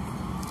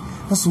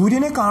 അപ്പം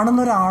സൂര്യനെ കാണുന്ന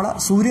ഒരാൾ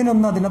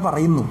സൂര്യനെന്ന് അതിനെ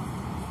പറയുന്നു,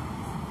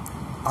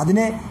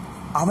 അതിനെ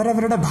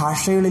അവരവരുടെ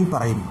ഭാഷകളിൽ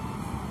പറയുന്നു.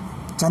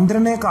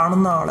 ചന്ദ്രനെ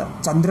കാണുന്ന ആൾ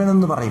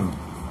ചന്ദ്രനെന്ന് പറയുന്നു.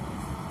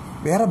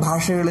 വേറെ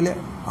ഭാഷകളിൽ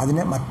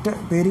അതിനെ മറ്റ്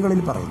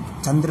പേരുകളിൽ പറയും.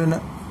 ചന്ദ്രന്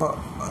ഇപ്പോൾ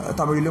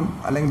തമിഴിലും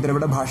അല്ലെങ്കിൽ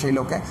ദ്രവിഡ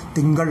ഭാഷയിലൊക്കെ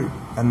തിങ്കൾ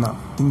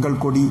തിങ്കൾ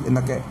കൊടി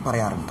എന്നൊക്കെ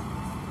പറയാറുണ്ട്.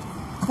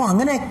 അപ്പോൾ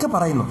അങ്ങനെയൊക്കെ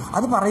പറയുന്നു.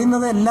 അത്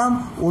പറയുന്നതെല്ലാം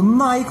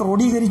ഒന്നായി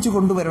ക്രോഡീകരിച്ച്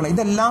കൊണ്ടുവരണം.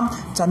 ഇതെല്ലാം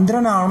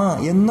ചന്ദ്രനാണ്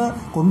എന്ന്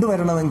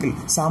കൊണ്ടുവരണമെങ്കിൽ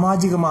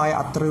സാമാജികമായ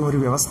അത്രയും ഒരു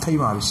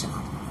വ്യവസ്ഥയും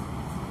ആവശ്യമാണ്.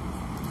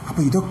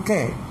 അപ്പോൾ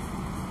ഇതൊക്കെ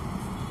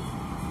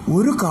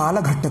ഒരു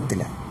കാലഘട്ടത്തിൽ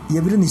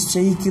ഇവർ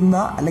നിശ്ചയിക്കുന്ന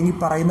അല്ലെങ്കിൽ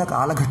പറയുന്ന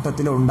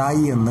കാലഘട്ടത്തിൽ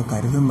ഉണ്ടായി എന്ന്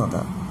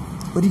കരുതുന്നത്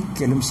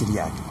ഒരിക്കലും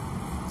ശരിയാകില്ല.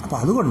 അപ്പോൾ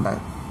അതുകൊണ്ട്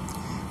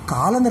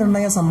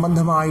കാലനിർണയ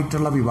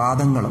സംബന്ധമായിട്ടുള്ള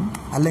വിവാദങ്ങളും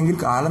അല്ലെങ്കിൽ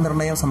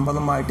കാലനിർണയ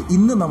സംബന്ധമായിട്ട്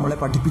ഇന്ന് നമ്മളെ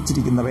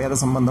പഠിപ്പിച്ചിരിക്കുന്ന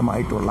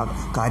വേദസംബന്ധമായിട്ടുള്ള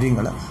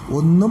കാര്യങ്ങൾ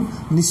ഒന്നും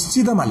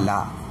നിശ്ചിതമല്ല.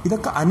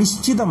 ഇതൊക്കെ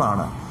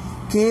അനിശ്ചിതമാണ്.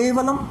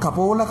 കേവലം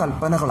കപോല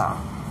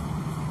കൽപ്പനകളാണ്,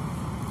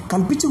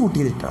 കൽപ്പിച്ചു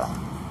കൂട്ടിയിട്ടുള്ളതാണ്.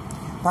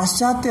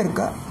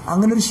 പാശ്ചാത്യർക്ക്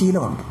അങ്ങനൊരു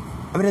ശീലമുണ്ട്.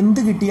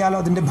 അവരെന്ത് കിട്ടിയാലും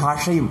അതിൻ്റെ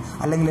ഭാഷയും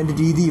അല്ലെങ്കിൽ അതിൻ്റെ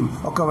രീതിയും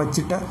ഒക്കെ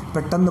വച്ചിട്ട്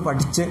പെട്ടെന്ന്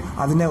പഠിച്ച്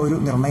അതിനെ ഒരു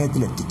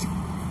നിർണയത്തിലെത്തിക്കും.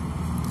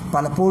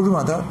 പലപ്പോഴും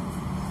അത്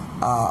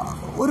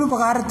ഒരു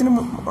ഉപകാരത്തിനും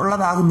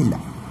ഉള്ളതാകുന്നില്ല.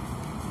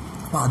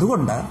 അപ്പം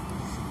അതുകൊണ്ട്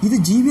ഇത്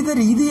ജീവിത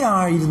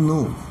രീതിയായിരുന്നു,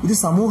 ഇത്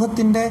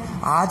സമൂഹത്തിൻ്റെ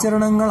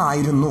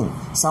ആചരണങ്ങളായിരുന്നു.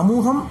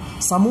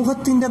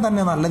 സമൂഹത്തിൻ്റെ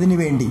തന്നെ നല്ലതിന്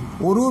വേണ്ടി,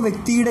 ഓരോ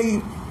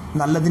വ്യക്തിയുടെയും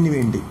നല്ലതിന്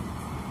വേണ്ടി,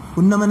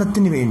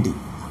 ഉന്നമനത്തിന് വേണ്ടി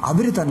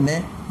അവർ തന്നെ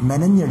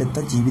മെനഞ്ഞെടുത്ത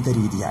ജീവിത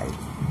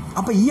രീതിയായിരുന്നു.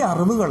 അപ്പം ഈ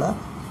അറിവുകൾ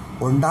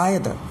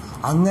ഉണ്ടായത്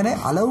അങ്ങനെ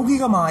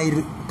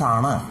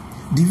അലൗകികമായിട്ടാണ്,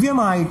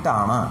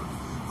 ദിവ്യമായിട്ടാണ്,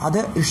 അത്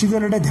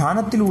ഋഷികളുടെ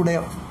ധ്യാനത്തിലൂടെ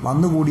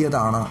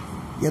വന്നുകൂടിയതാണ്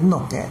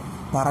എന്നൊക്കെ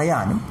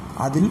പറയാനും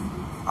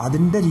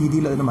അതിൻ്റെ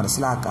രീതിയിൽ അതിനെ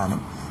മനസ്സിലാക്കാനും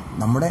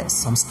നമ്മുടെ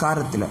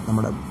സംസ്കാരത്തിൽ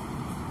നമ്മുടെ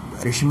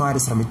ഋഷിമാർ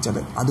ശ്രമിച്ചത്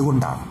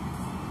അതുകൊണ്ടാണ്.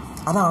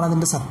 അതാണ്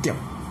അതിൻ്റെ സത്യം.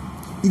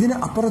 ഇതിന്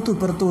അപ്പുറത്തും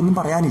ഇപ്പുറത്തും ഒന്നും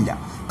പറയാനില്ല.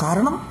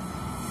 കാരണം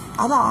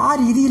അത് ആ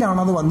രീതിയിലാണ്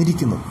അത്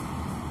വന്നിരിക്കുന്നത്.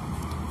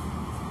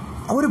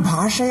 ഒരു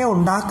ഭാഷയെ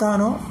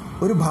ഉണ്ടാക്കാനോ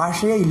ഒരു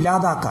ഭാഷയെ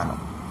ഇല്ലാതാക്കാനോ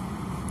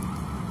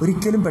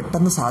ഒരിക്കലും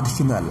പെട്ടെന്ന്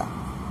സാധിക്കുന്നതല്ല.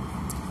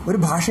 ഒരു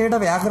ഭാഷയുടെ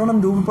വ്യാകരണം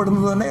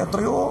രൂപപ്പെടുന്നത് തന്നെ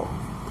എത്രയോ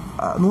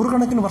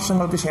നൂറുകണക്കിന്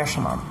വർഷങ്ങൾക്ക്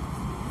ശേഷമാണ്.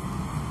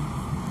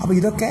 അപ്പോൾ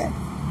ഇതൊക്കെ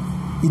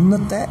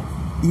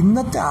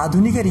ഇന്നത്തെ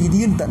ആധുനിക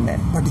രീതിയിൽ തന്നെ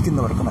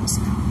പഠിക്കുന്നവർക്ക്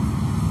മനസ്സിലാവും.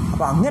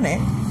 അപ്പോൾ അങ്ങനെ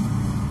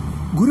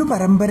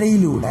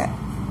ഗുരുപരമ്പരയിലൂടെ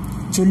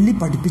ചൊല്ലി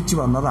പഠിപ്പിച്ചു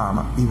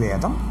വന്നതാണ് ഈ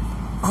വേദം.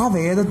 ആ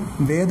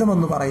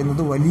വേദമെന്ന്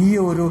പറയുന്നത് വലിയ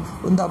ഒരു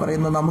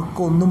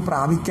നമുക്കൊന്നും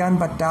പ്രാപിക്കാൻ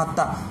പറ്റാത്ത,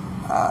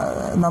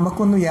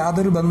 നമുക്കൊന്നും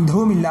യാതൊരു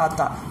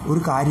ബന്ധവുമില്ലാത്ത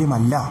ഒരു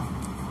കാര്യമല്ല.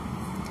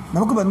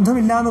 നമുക്ക്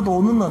ബന്ധമില്ല എന്ന്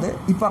തോന്നുന്നത്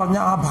ഈ പറഞ്ഞ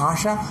ആ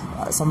ഭാഷ,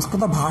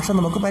 സംസ്കൃത ഭാഷ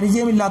നമുക്ക്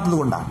പരിചയമില്ലാത്തത്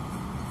കൊണ്ടാണ്,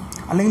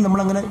 അല്ലെങ്കിൽ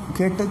നമ്മളങ്ങനെ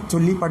കേട്ട്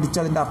ചൊല്ലി പഠിച്ച്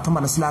അതിൻ്റെ അർത്ഥം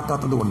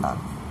മനസ്സിലാക്കാത്തത്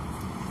കൊണ്ടാണ്.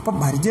 അപ്പം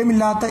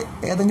പരിചയമില്ലാത്ത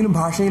ഏതെങ്കിലും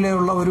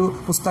ഭാഷയിലുള്ള ഒരു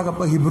പുസ്തകം,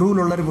 ഇപ്പോൾ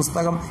ഹിബ്രുവിലുള്ളൊരു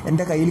പുസ്തകം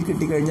എൻ്റെ കയ്യിൽ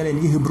കിട്ടിക്കഴിഞ്ഞാൽ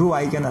എനിക്ക് ഹിബ്രു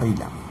വായിക്കാൻ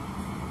അറിയില്ല.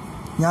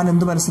 ഞാൻ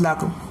എന്ത്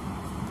മനസ്സിലാക്കും?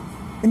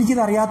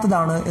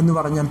 എനിക്കിതറിയാത്തതാണ് എന്ന്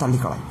പറഞ്ഞ് ഞാൻ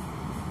തള്ളിക്കളയും.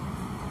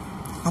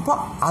 അപ്പോൾ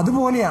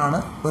അതുപോലെയാണ്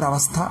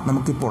ഒരവസ്ഥ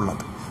നമുക്കിപ്പോൾ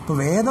ഉള്ളത്. അപ്പോൾ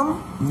വേദം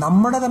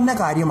നമ്മുടെ തന്നെ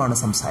കാര്യമാണ്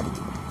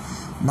സംസാരിക്കുന്നത്,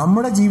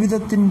 നമ്മുടെ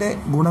ജീവിതത്തിൻ്റെ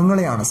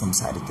ഗുണങ്ങളെയാണ്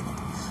സംസാരിക്കുന്നത്.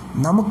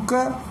 നമുക്ക്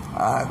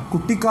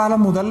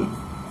കുട്ടിക്കാലം മുതൽ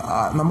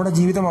നമ്മുടെ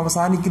ജീവിതം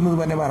അവസാനിക്കുന്നത്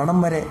വരെ, മരണം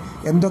വരെ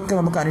എന്തൊക്കെ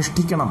നമുക്ക്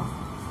അനുഷ്ഠിക്കണം,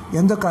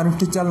 എന്തൊക്കെ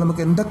അനുഷ്ഠിച്ചാൽ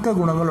നമുക്ക് എന്തൊക്കെ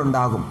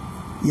ഗുണങ്ങളുണ്ടാകും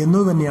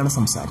എന്നത് തന്നെയാണ്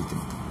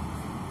സംസാരിക്കുന്നത്.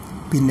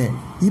 പിന്നെ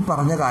ഈ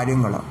പറഞ്ഞ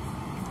കാര്യങ്ങൾ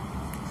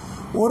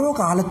ഓരോ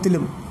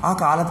കാലത്തിലും ആ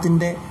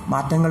കാലത്തിൻ്റെ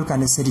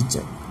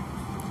മാറ്റങ്ങൾക്കനുസരിച്ച്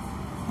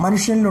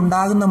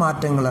മനുഷ്യനിലുണ്ടാകുന്ന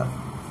മാറ്റങ്ങൾ,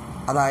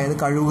 അതായത്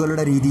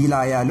കഴിവുകളുടെ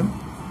രീതിയിലായാലും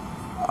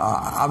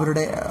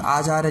അവരുടെ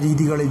ആചാര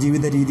രീതികൾ,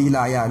 ജീവിത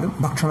രീതിയിലായാലും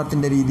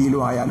ഭക്ഷണത്തിൻ്റെ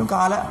രീതിയിലും ആയാലും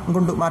കാലം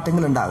കൊണ്ട്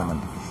മാറ്റങ്ങൾ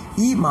ഉണ്ടാകുന്നുണ്ട്.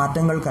 ഈ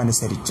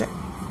മാറ്റങ്ങൾക്കനുസരിച്ച്,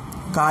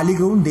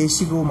 കാലികവും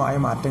ദേശികവുമായ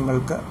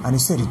മാറ്റങ്ങൾക്ക്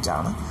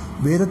അനുസരിച്ചാണ്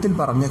വേദത്തിൽ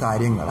പറഞ്ഞ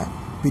കാര്യങ്ങളെ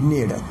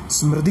പിന്നീട്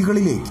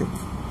സ്മൃതികളിലേക്കും,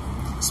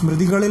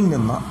 സ്മൃതികളിൽ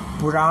നിന്ന്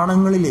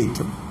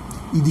പുരാണങ്ങളിലേക്കും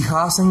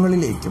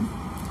ഇതിഹാസങ്ങളിലേക്കും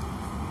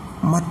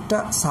മറ്റ്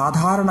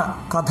സാധാരണ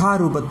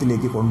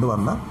കഥാരൂപത്തിലേക്ക്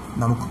കൊണ്ടുവന്ന്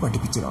നമുക്ക്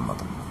പഠിപ്പിച്ചു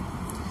തന്നത്.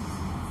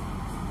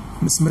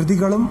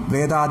 സ്മൃതികളും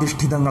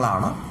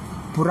വേദാധിഷ്ഠിതങ്ങളാണ്,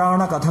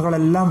 പുരാണ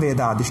കഥകളെല്ലാം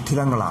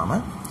വേദാധിഷ്ഠിതങ്ങളാണ്.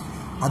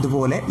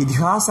 അതുപോലെ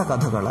ഇതിഹാസ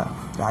കഥകൾ,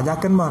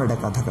 രാജാക്കന്മാരുടെ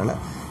കഥകൾ,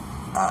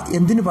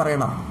 എന്തിനു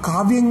പറയണം,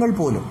 കാവ്യങ്ങൾ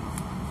പോലും,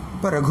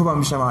 ഇപ്പോൾ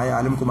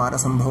രഘുവംശമായാലും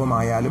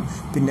കുമാരസംഭവമായാലും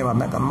പിന്നെ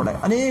വന്ന നമ്മുടെ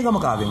അനേകം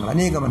കാവ്യങ്ങൾ,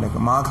 അനേകം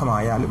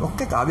മാഘമായാലും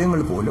ഒക്കെ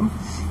കാവ്യങ്ങൾ പോലും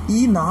ഈ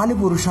 4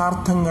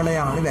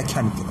 പുരുഷാർത്ഥങ്ങളെയാണ്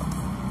വ്യാഖ്യാനിക്കുന്നത്.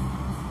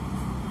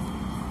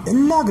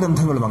 എല്ലാ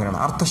ഗ്രന്ഥങ്ങളും അങ്ങനെയാണ്.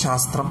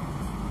 അർത്ഥശാസ്ത്രം,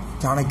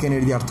 ചാണക്യൻ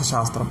എഴുതിയ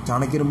അർത്ഥശാസ്ത്രം,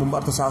 ചാണക്യന് മുമ്പ്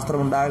അർത്ഥശാസ്ത്രം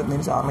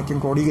ഉണ്ടായിരുന്നതിന് ചാണക്യൻ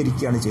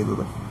ക്രോഡീകരിക്കുകയാണ്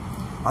ചെയ്തത്.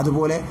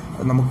 അതുപോലെ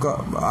നമുക്ക്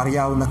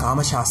അറിയാവുന്ന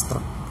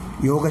കാമശാസ്ത്രം,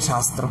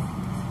 യോഗശാസ്ത്രം,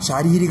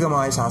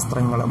 ശാരീരികമായ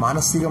ശാസ്ത്രങ്ങൾ,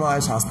 മാനസികമായ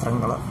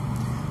ശാസ്ത്രങ്ങൾ,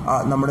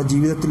 നമ്മുടെ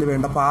ജീവിതത്തിൽ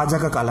വേണ്ട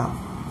പാചകകല,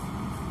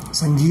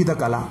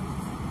 സംഗീതകല,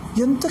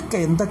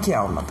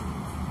 എന്തൊക്കെയാണ് ഉള്ളത്.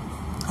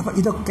 അപ്പം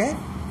ഇതൊക്കെ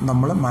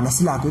നമ്മൾ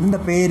മനസ്സിലാക്കും. ഇതിൻ്റെ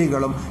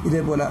പേരുകളും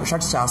ഇതേപോലെ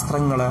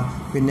ഷഡ്ശാസ്ത്രങ്ങൾ,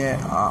 പിന്നെ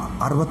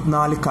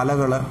 64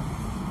 കലകൾ,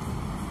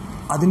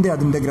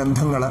 അതിൻ്റെ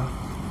ഗ്രന്ഥങ്ങൾ,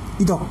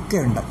 ഇതൊക്കെ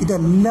ഉണ്ട്.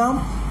 ഇതെല്ലാം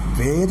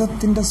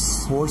വേദത്തിൻ്റെ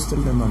സോഴ്സിൽ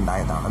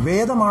നിന്നുണ്ടായതാണ്.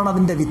 വേദമാണ്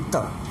അതിൻ്റെ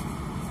വിത്ത്.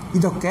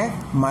 ഇതൊക്കെ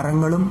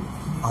മരങ്ങളും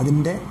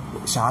അതിൻ്റെ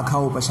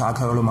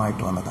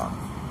ഉപശാഖകളുമായിട്ട് വന്നതാണ്.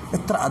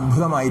 എത്ര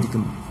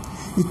അത്ഭുതമായിരിക്കുന്നു!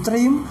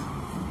 ഇത്രയും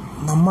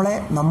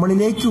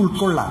നമ്മളിലേക്ക്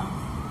ഉൾക്കൊള്ളാൻ,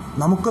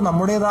 നമുക്ക്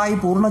നമ്മുടേതായി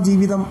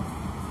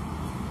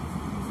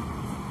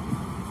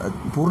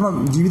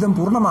ജീവിതം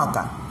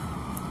പൂർണ്ണമാക്കാൻ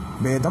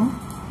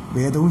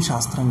വേദവും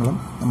ശാസ്ത്രങ്ങളും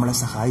നമ്മളെ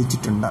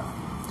സഹായിച്ചിട്ടുണ്ട്.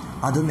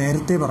 അത്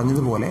നേരത്തെ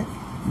പറഞ്ഞതുപോലെ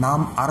നാം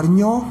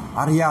അറിഞ്ഞോ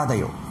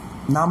അറിയാതെയോ,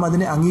 നാം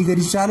അതിനെ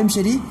അംഗീകരിച്ചാലും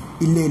ശരി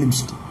ഇല്ലേലും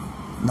ശരി,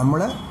 നമ്മൾ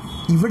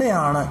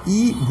ഇവിടെയാണ്, ഈ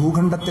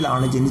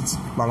ഭൂഖണ്ഡത്തിലാണ് ജനിച്ച്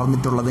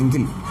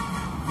വളർന്നിട്ടുള്ളതെങ്കിൽ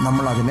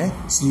നമ്മളതിനെ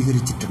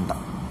സ്വീകരിച്ചിട്ടുണ്ട്.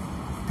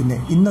 പിന്നെ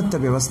ഇന്നത്തെ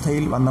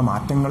വ്യവസ്ഥയിൽ വന്ന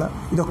മാറ്റങ്ങൾ,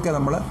 ഇതൊക്കെ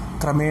നമ്മൾ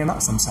ക്രമേണ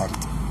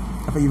സംസാരിക്കും.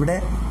 അപ്പോൾ ഇവിടെ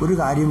ഒരു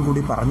കാര്യം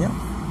കൂടി പറഞ്ഞ്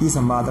ഈ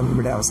സംവാദം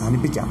ഇവിടെ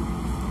അവസാനിപ്പിക്കാം.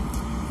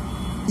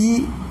 ഈ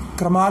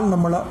ക്രമാൽ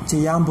നമ്മൾ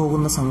ചെയ്യാൻ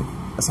പോകുന്ന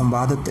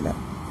സംവാദത്തിൽ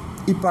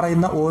ഈ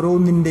പറയുന്ന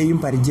ഓരോന്നിൻ്റെയും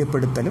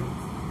പരിചയപ്പെടുത്തലും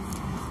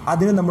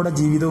അതിന് നമ്മുടെ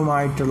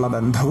ജീവിതവുമായിട്ടുള്ള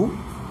ബന്ധവും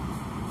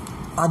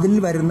അതിൽ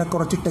വരുന്ന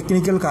കുറച്ച്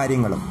ടെക്നിക്കൽ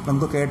കാര്യങ്ങളും,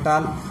 നമുക്ക്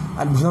കേട്ടാൽ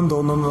അത്ഭുതം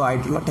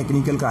തോന്നുന്നതായിട്ടുള്ള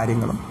ടെക്നിക്കൽ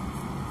കാര്യങ്ങളും,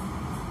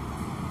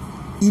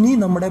 ഇനി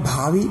നമ്മുടെ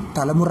ഭാവി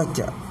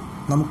തലമുറയ്ക്ക്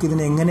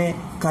നമുക്കിതിനെ എങ്ങനെ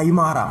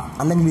കൈമാറാം,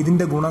 അല്ലെങ്കിൽ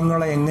ഇതിൻ്റെ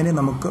ഗുണങ്ങളെ എങ്ങനെ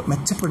നമുക്ക്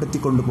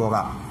മെച്ചപ്പെടുത്തി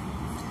കൊണ്ടുപോകാം,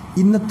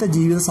 ഇന്നത്തെ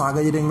ജീവിത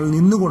സാഹചര്യങ്ങളിൽ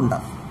നിന്നുകൊണ്ട്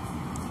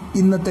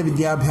ഇന്നത്തെ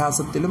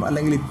വിദ്യാഭ്യാസത്തിലും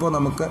അല്ലെങ്കിൽ ഇപ്പോൾ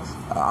നമുക്ക്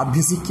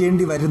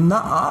അഭ്യസിക്കേണ്ടി വരുന്ന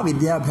ആ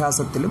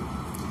വിദ്യാഭ്യാസത്തിലും,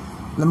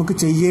 നമുക്ക്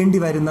ചെയ്യേണ്ടി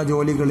വരുന്ന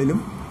ജോലികളിലും,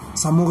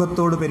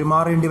 സമൂഹത്തോട്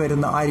പെരുമാറേണ്ടി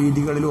വരുന്ന ആ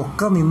രീതികളിലും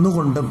ഒക്കെ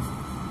നിന്നുകൊണ്ടും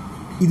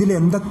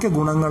ഇതിലെന്തൊക്കെ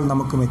ഗുണങ്ങൾ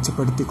നമുക്ക്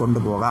മെച്ചപ്പെടുത്തി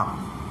കൊണ്ടുപോകാം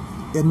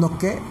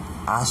എന്നൊക്കെ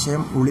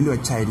ആശയം ഉള്ളിൽ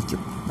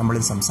വെച്ചായിരിക്കും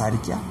നമ്മളിത്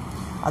സംസാരിക്കുക.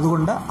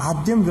 അതുകൊണ്ട്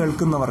ആദ്യം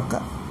കേൾക്കുന്നവർക്ക്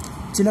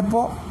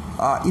ചിലപ്പോൾ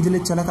ഇതിൽ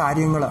ചില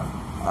കാര്യങ്ങൾ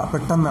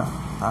പെട്ടെന്ന്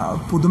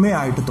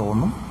പുതുമയായിട്ട്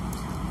തോന്നും.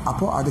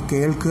 അപ്പോൾ അത്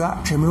കേൾക്കുക,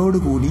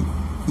 ക്ഷമയോടുകൂടി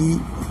ഈ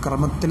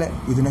ക്രമത്തിൽ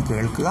ഇതിനെ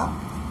കേൾക്കുക.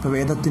 ഇപ്പോൾ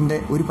വേദത്തിൻ്റെ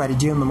ഒരു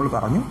പരിചയം നമ്മൾ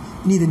പറഞ്ഞു.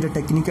 ഇനി ഇതിൻ്റെ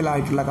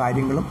ടെക്നിക്കലായിട്ടുള്ള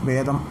കാര്യങ്ങളും,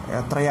 വേദം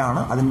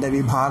എത്രയാണ്, അതിൻ്റെ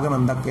വിഭാഗം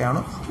എന്തൊക്കെയാണ്,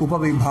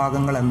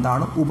 ഉപവിഭാഗങ്ങൾ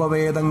എന്താണ്,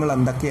 ഉപവേദങ്ങൾ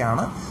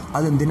എന്തൊക്കെയാണ്,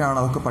 അതെന്തിനാണ്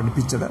അതൊക്കെ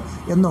പഠിപ്പിച്ചത്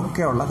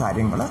എന്നൊക്കെയുള്ള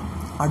കാര്യങ്ങൾ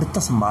അടുത്ത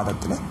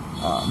സംവാദത്തിൽ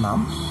നാം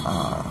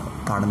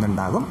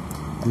കാണുന്നുണ്ടാകും.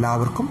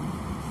 എല്ലാവർക്കും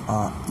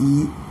ഈ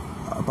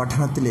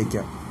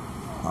പഠനത്തിലേക്ക്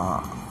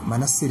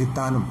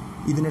മനസ്സിരുത്താനും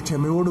ഇതിനെ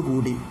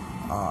ക്ഷമയോടുകൂടി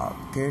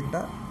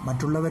കേട്ട്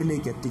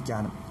മറ്റുള്ളവരിലേക്ക്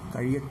എത്തിക്കാനും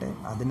കഴിയട്ടെ.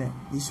 അതിന്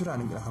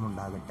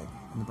ഈശ്വരാനുഗ്രഹമുണ്ടാകട്ടെ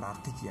എന്ന്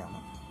പ്രാർത്ഥിക്കുകയാണ്.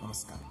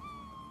 നമസ്കാരം.